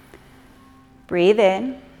 Breathe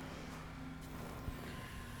in.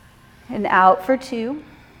 And out for 2.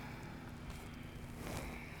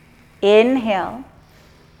 Inhale.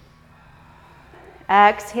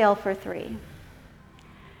 Exhale for 3.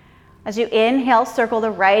 As you inhale, circle the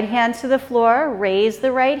right hand to the floor, raise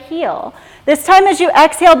the right heel. This time as you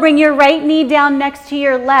exhale, bring your right knee down next to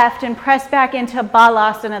your left and press back into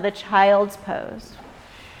balasana, the child's pose.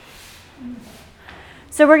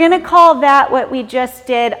 So we're going to call that what we just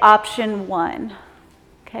did option 1.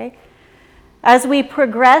 Okay? As we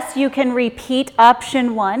progress, you can repeat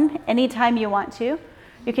option 1 anytime you want to.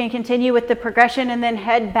 You can continue with the progression and then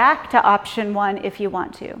head back to option 1 if you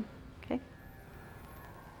want to. Okay?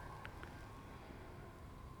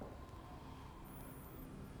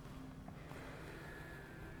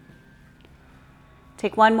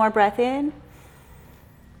 Take one more breath in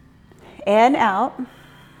and out.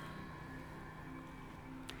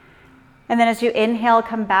 And then as you inhale,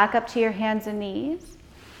 come back up to your hands and knees.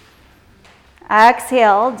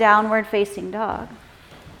 Exhale, downward facing dog.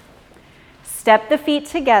 Step the feet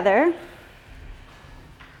together.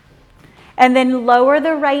 And then lower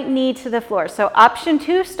the right knee to the floor. So option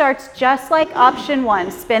 2 starts just like option 1.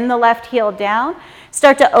 Spin the left heel down.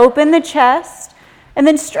 Start to open the chest. And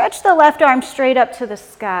then stretch the left arm straight up to the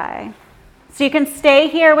sky. So you can stay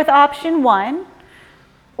here with option 1,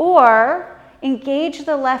 or engage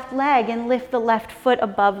the left leg and lift the left foot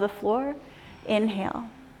above the floor. Inhale.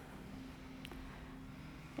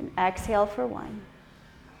 And exhale for 1.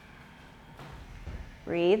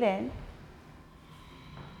 Breathe in.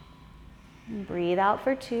 And breathe out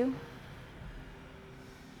for 2.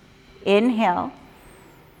 Inhale.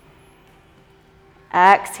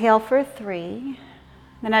 Exhale for 3.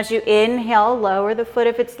 Then as you inhale, lower the foot.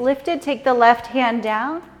 If it's lifted, take the left hand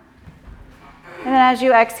down. And then as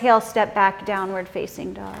you exhale, step back, downward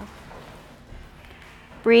facing dog.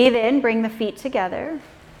 Breathe in, bring the feet together.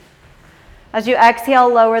 As you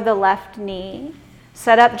exhale, lower the left knee.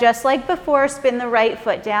 Set up just like before, spin the right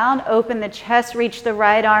foot down, open the chest, reach the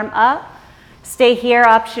right arm up. Stay here,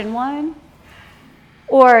 option 1.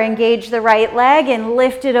 Or engage the right leg and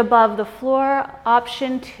lift it above the floor,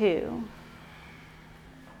 option 2.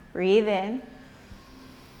 Breathe in.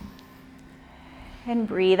 And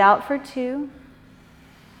breathe out for 2.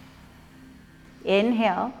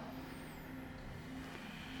 Inhale.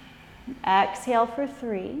 Exhale for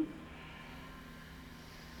 3.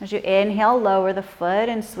 As you inhale, lower the foot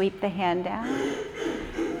and sweep the hand down.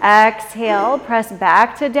 Exhale, press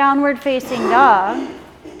back to downward facing dog.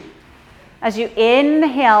 As you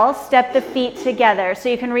inhale, step the feet together. So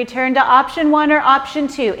you can return to option 1 or option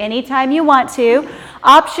 2 anytime you want to.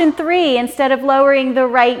 Option 3, instead of lowering the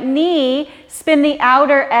right knee, spin the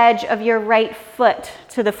outer edge of your right foot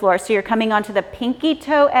to the floor. So you're coming onto the pinky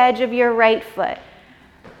toe edge of your right foot.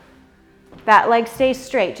 That leg stays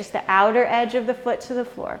straight, just the outer edge of the foot to the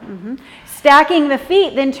floor. Stacking the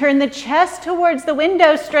feet, then turn the chest towards the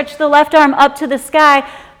window, stretch the left arm up to the sky.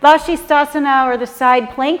 Vasiṣṭhāsana, or the side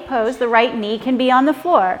plank pose, the right knee can be on the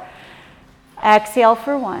floor. Exhale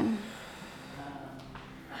for 1.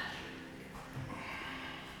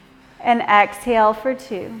 And exhale for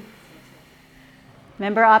 2.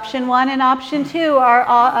 Remember, option 1 and option 2 are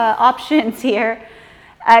options here.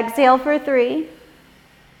 Exhale for 3.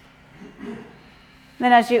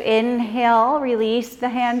 Then as you inhale, release the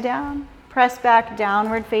hand down. Press back,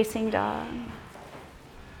 downward facing dog.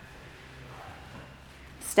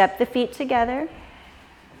 Step the feet together.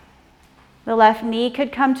 The left knee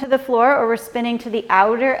could come to the floor, or we're spinning to the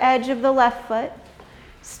outer edge of the left foot.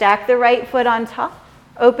 Stack the right foot on top.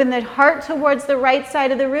 Open the heart towards the right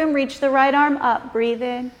side of the room. Reach the right arm up. Breathe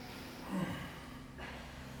in.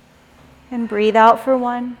 And breathe out for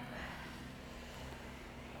 1.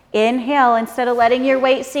 Inhale. Instead of letting your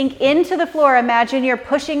weight sink into the floor, imagine you're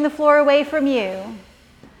pushing the floor away from you.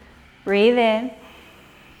 Breathe in.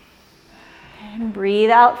 And breathe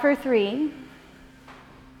out for 3.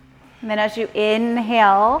 And then as you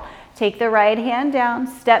inhale, take the right hand down,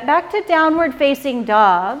 step back to downward facing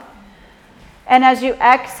dog. And as you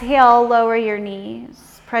exhale, lower your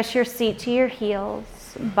knees. Press your seat to your heels.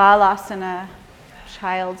 Balasana,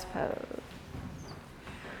 child's pose.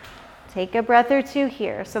 Take a breath or 2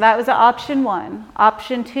 here. So that was option 1,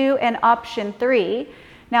 option 2, and option 3.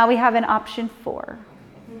 Now we have an option 4.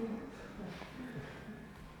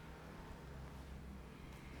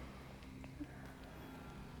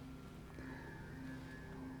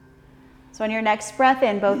 So on your next breath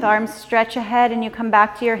in, both arms stretch ahead and you come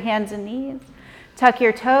back to your hands and knees. Tuck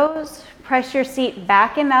your toes, press your seat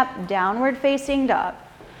back and up, downward facing dog.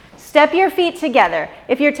 Step your feet together.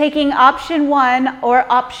 If you're taking option 1 or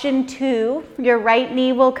option 2, your right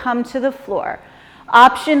knee will come to the floor.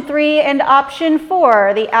 Option 3 and option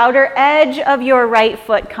 4, the outer edge of your right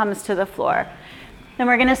foot comes to the floor. Then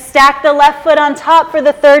we're going to stack the left foot on top for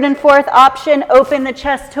the third and fourth option. Open the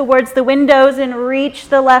chest towards the windows and reach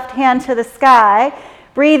the left hand to the sky.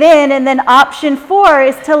 Breathe in, and then option 4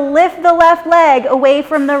 is to lift the left leg away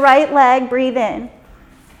from the right leg. Breathe in.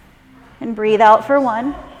 And breathe out for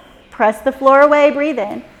 1. Press the floor away, breathe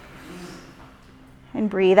in. And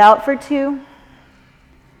breathe out for 2.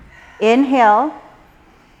 Inhale.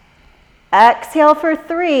 Exhale for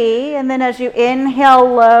 3, and then as you inhale,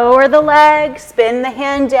 lower the leg, spin the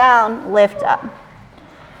hand down, lift up.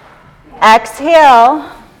 Exhale,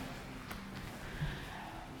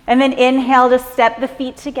 and then inhale to step the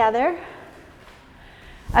feet together.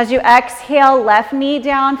 As you exhale, left knee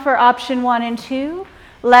down for option 1 and 2,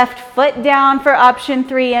 left foot down for option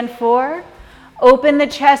 3 and 4. Open the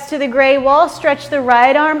chest to the gray wall, stretch the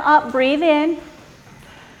right arm up, breathe in,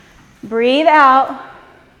 breathe out.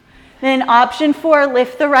 Then option 4,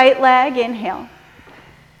 lift the right leg, inhale.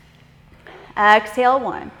 Exhale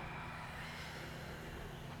 1.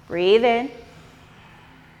 Breathe in.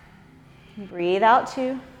 Breathe out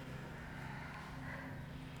 2.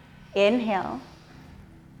 Inhale.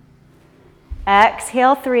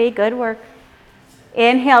 Exhale 3, good work.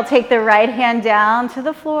 Inhale, take the right hand down to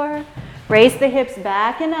the floor. Raise the hips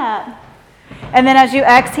back and up. And then as you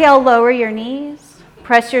exhale, lower your knees.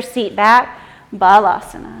 Press your seat back,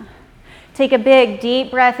 Balasana. Take a big, deep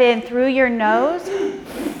breath in through your nose.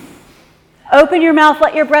 Open your mouth.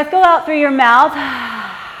 Let your breath go out through your mouth.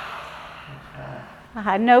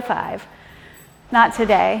 No 5. Not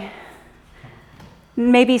today.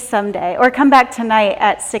 Maybe someday. Or come back tonight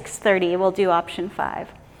at 6:30. We'll do option 5.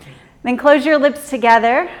 Then close your lips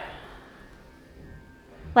together.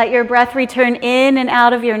 Let your breath return in and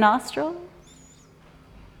out of your nostrils.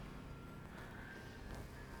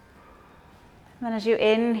 Then as you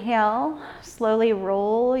inhale, slowly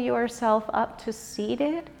roll yourself up to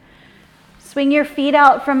seated. Swing your feet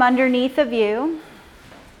out from underneath of you.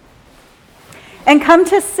 And come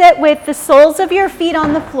to sit with the soles of your feet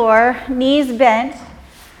on the floor, knees bent.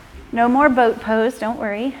 No more boat pose, don't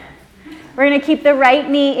worry. We're going to keep the right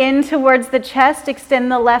knee in towards the chest,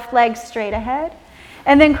 extend the left leg straight ahead,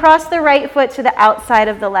 and then cross the right foot to the outside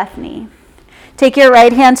of the left knee. Take your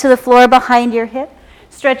right hand to the floor behind your hip.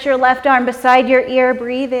 Stretch your left arm beside your ear,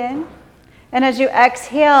 breathe in. And as you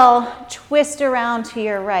exhale, twist around to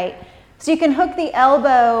your right. So you can hook the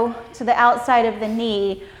elbow to the outside of the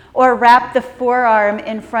knee or wrap the forearm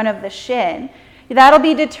in front of the shin. That'll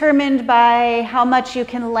be determined by how much you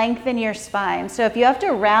can lengthen your spine. So if you have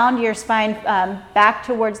to round your spine back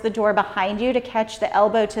towards the door behind you to catch the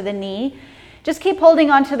elbow to the knee, just keep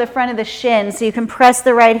holding onto the front of the shin so you can press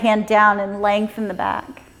the right hand down and lengthen the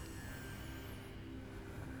back.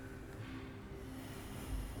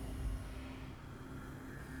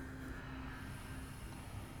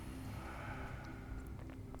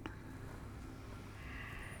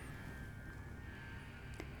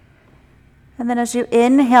 And then as you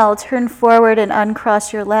inhale, turn forward and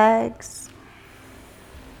uncross your legs.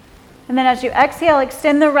 And then as you exhale,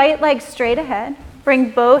 extend the right leg straight ahead.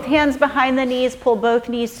 Bring both hands behind the knees, pull both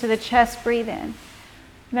knees to the chest, breathe in.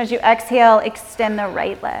 And as you exhale, extend the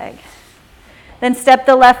right leg. Then step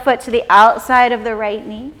the left foot to the outside of the right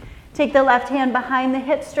knee. Take the left hand behind the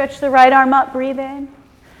hip, stretch the right arm up, breathe in.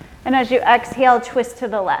 And as you exhale, twist to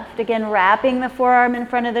the left. Again, wrapping the forearm in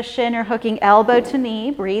front of the shin or hooking elbow to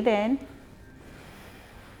knee, breathe in.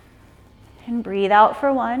 And breathe out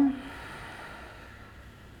for 1.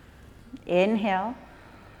 Inhale.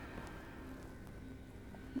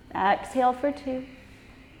 Exhale for 2.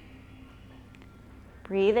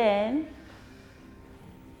 Breathe in.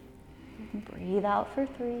 Breathe out for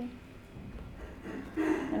 3.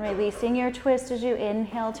 And releasing your twist as you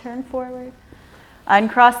inhale, turn forward.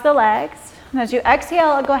 Uncross the legs. And as you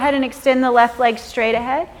exhale, go ahead and extend the left leg straight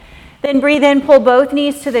ahead. Then breathe in, pull both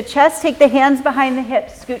knees to the chest, take the hands behind the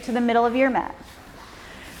hips, scoot to the middle of your mat.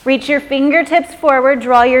 Reach your fingertips forward,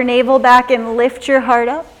 draw your navel back and lift your heart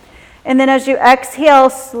up. And then as you exhale,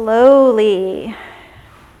 slowly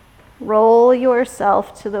roll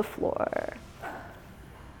yourself to the floor.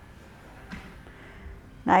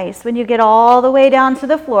 Nice. When you get all the way down to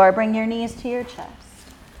the floor, bring your knees to your chest.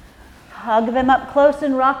 Hug them up close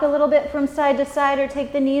and rock a little bit from side to side or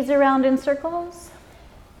take the knees around in circles.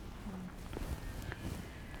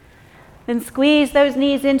 Then squeeze those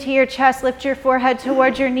knees into your chest. Lift your forehead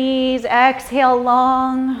towards your knees. Exhale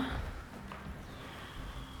long.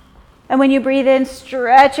 And when you breathe in,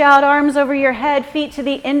 stretch out, arms over your head, feet to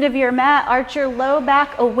the end of your mat, arch your low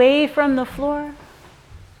back away from the floor.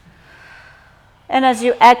 And as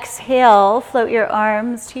you exhale, float your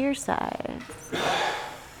arms to your sides.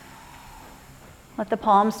 Let the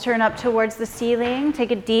palms turn up towards the ceiling.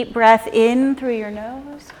 Take a deep breath in through your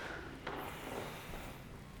nose.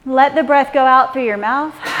 Let the breath go out through your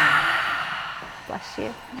mouth. Bless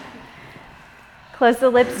you. Close the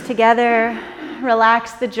lips together.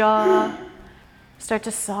 Relax the jaw. Start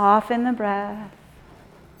to soften the breath.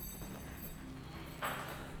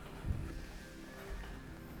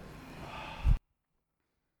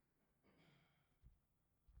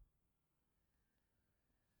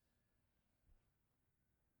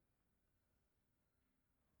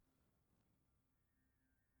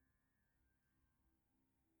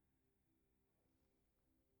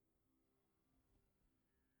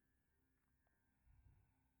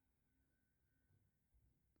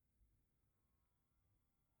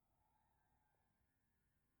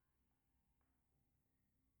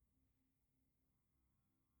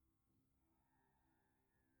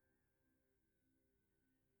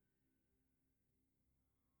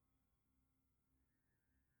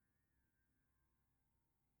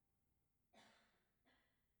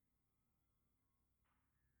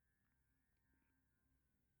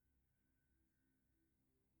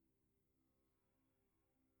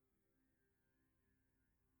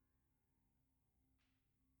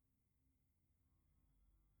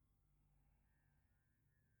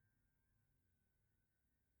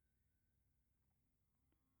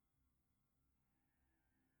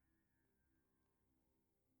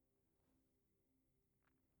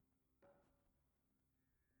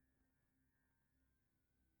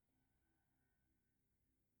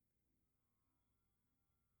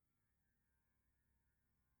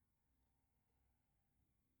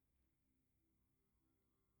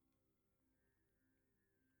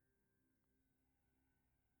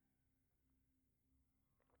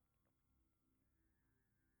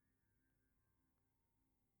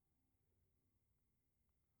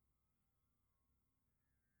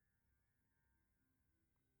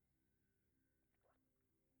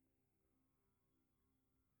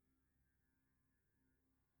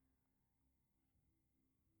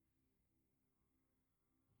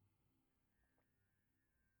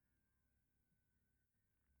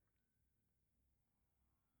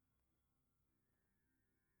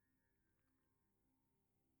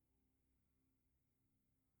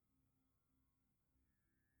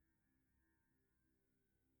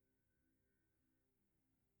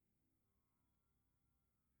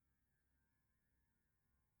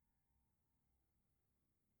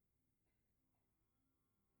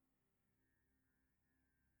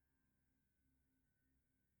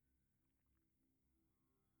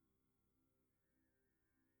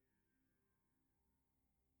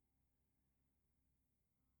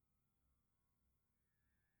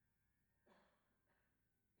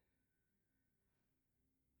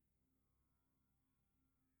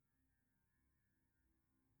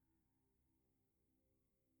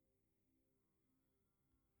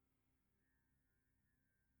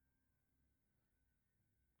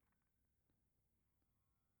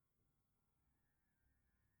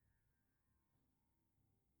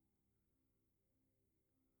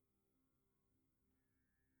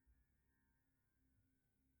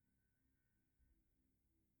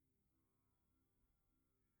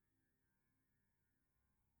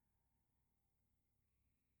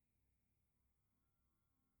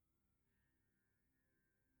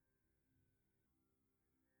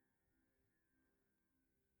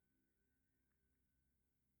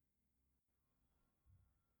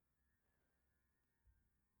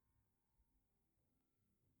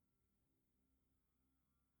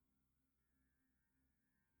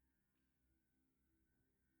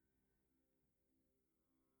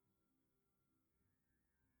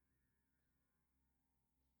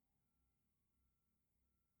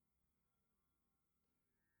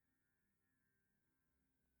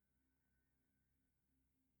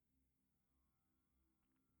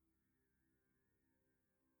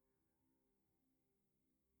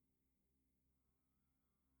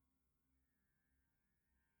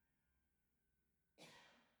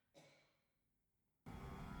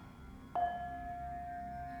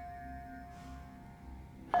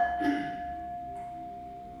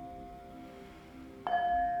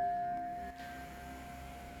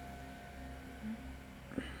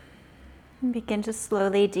 And begin to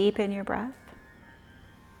slowly deepen your breath.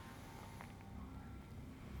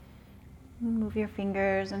 Move your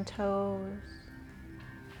fingers and toes,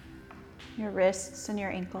 your wrists and your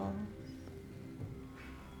ankles.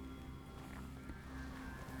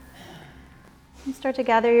 And start to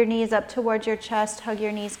gather your knees up towards your chest, hug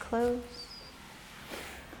your knees close.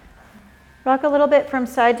 Rock a little bit from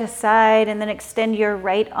side to side and then extend your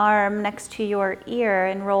right arm next to your ear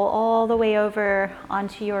and roll all the way over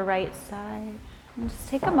onto your right side. And just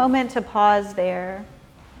take a moment to pause there.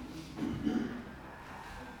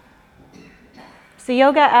 So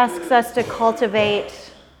yoga asks us to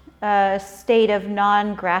cultivate a state of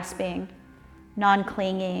non-grasping,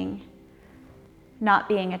 non-clinging, not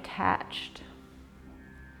being attached.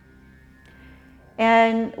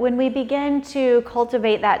 And when we begin to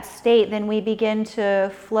cultivate that state, then we begin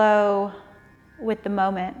to flow with the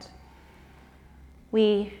moment.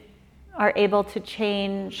 We are able to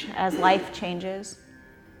change as life changes.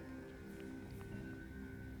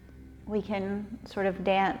 We can sort of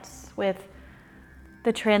dance with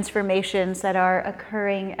the transformations that are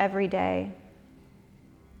occurring every day.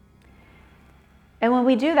 And when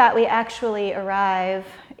we do that, we actually arrive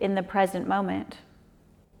in the present moment,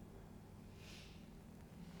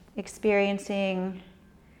 experiencing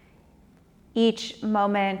each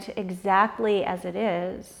moment exactly as it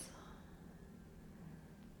is,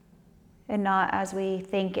 and not as we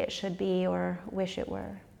think it should be or wish it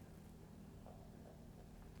were.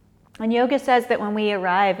 And yoga says that when we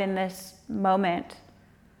arrive in this moment,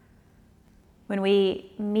 when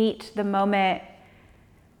we meet the moment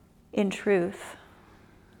in truth,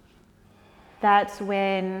 that's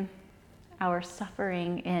when our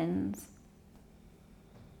suffering ends.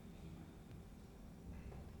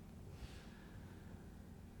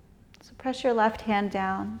 So press your left hand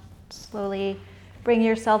down. Slowly bring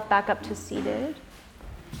yourself back up to seated.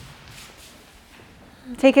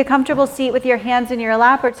 Take a comfortable seat with your hands in your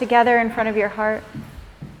lap or together in front of your heart.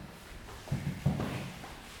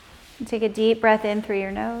 And take a deep breath in through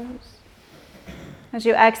your nose. As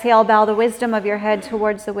you exhale, bow the wisdom of your head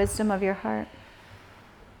towards the wisdom of your heart.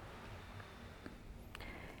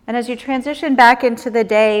 And as you transition back into the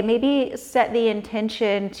day, maybe set the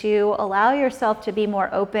intention to allow yourself to be more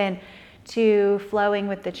open to flowing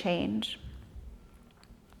with the change.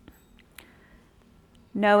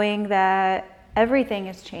 Knowing that everything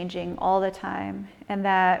is changing all the time, and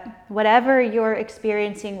that whatever you're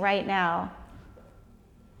experiencing right now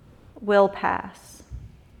will pass.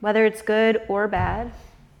 Whether it's good or bad,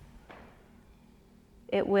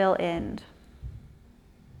 it will end.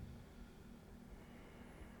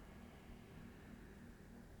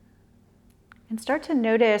 And start to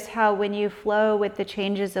notice how when you flow with the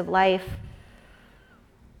changes of life,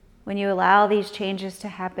 when you allow these changes to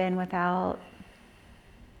happen without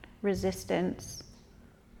resistance,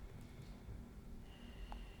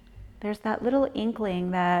 there's that little inkling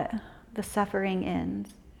that the suffering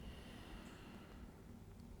ends.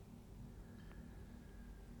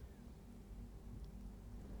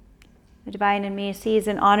 The divine in me sees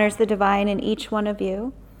and honors the divine in each one of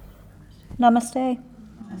you. Namaste.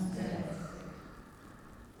 Namaste.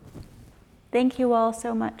 Thank you all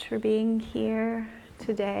so much for being here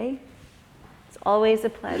today. It's always a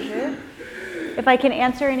pleasure. If I can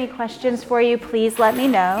answer any questions for you, please let me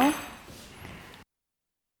know.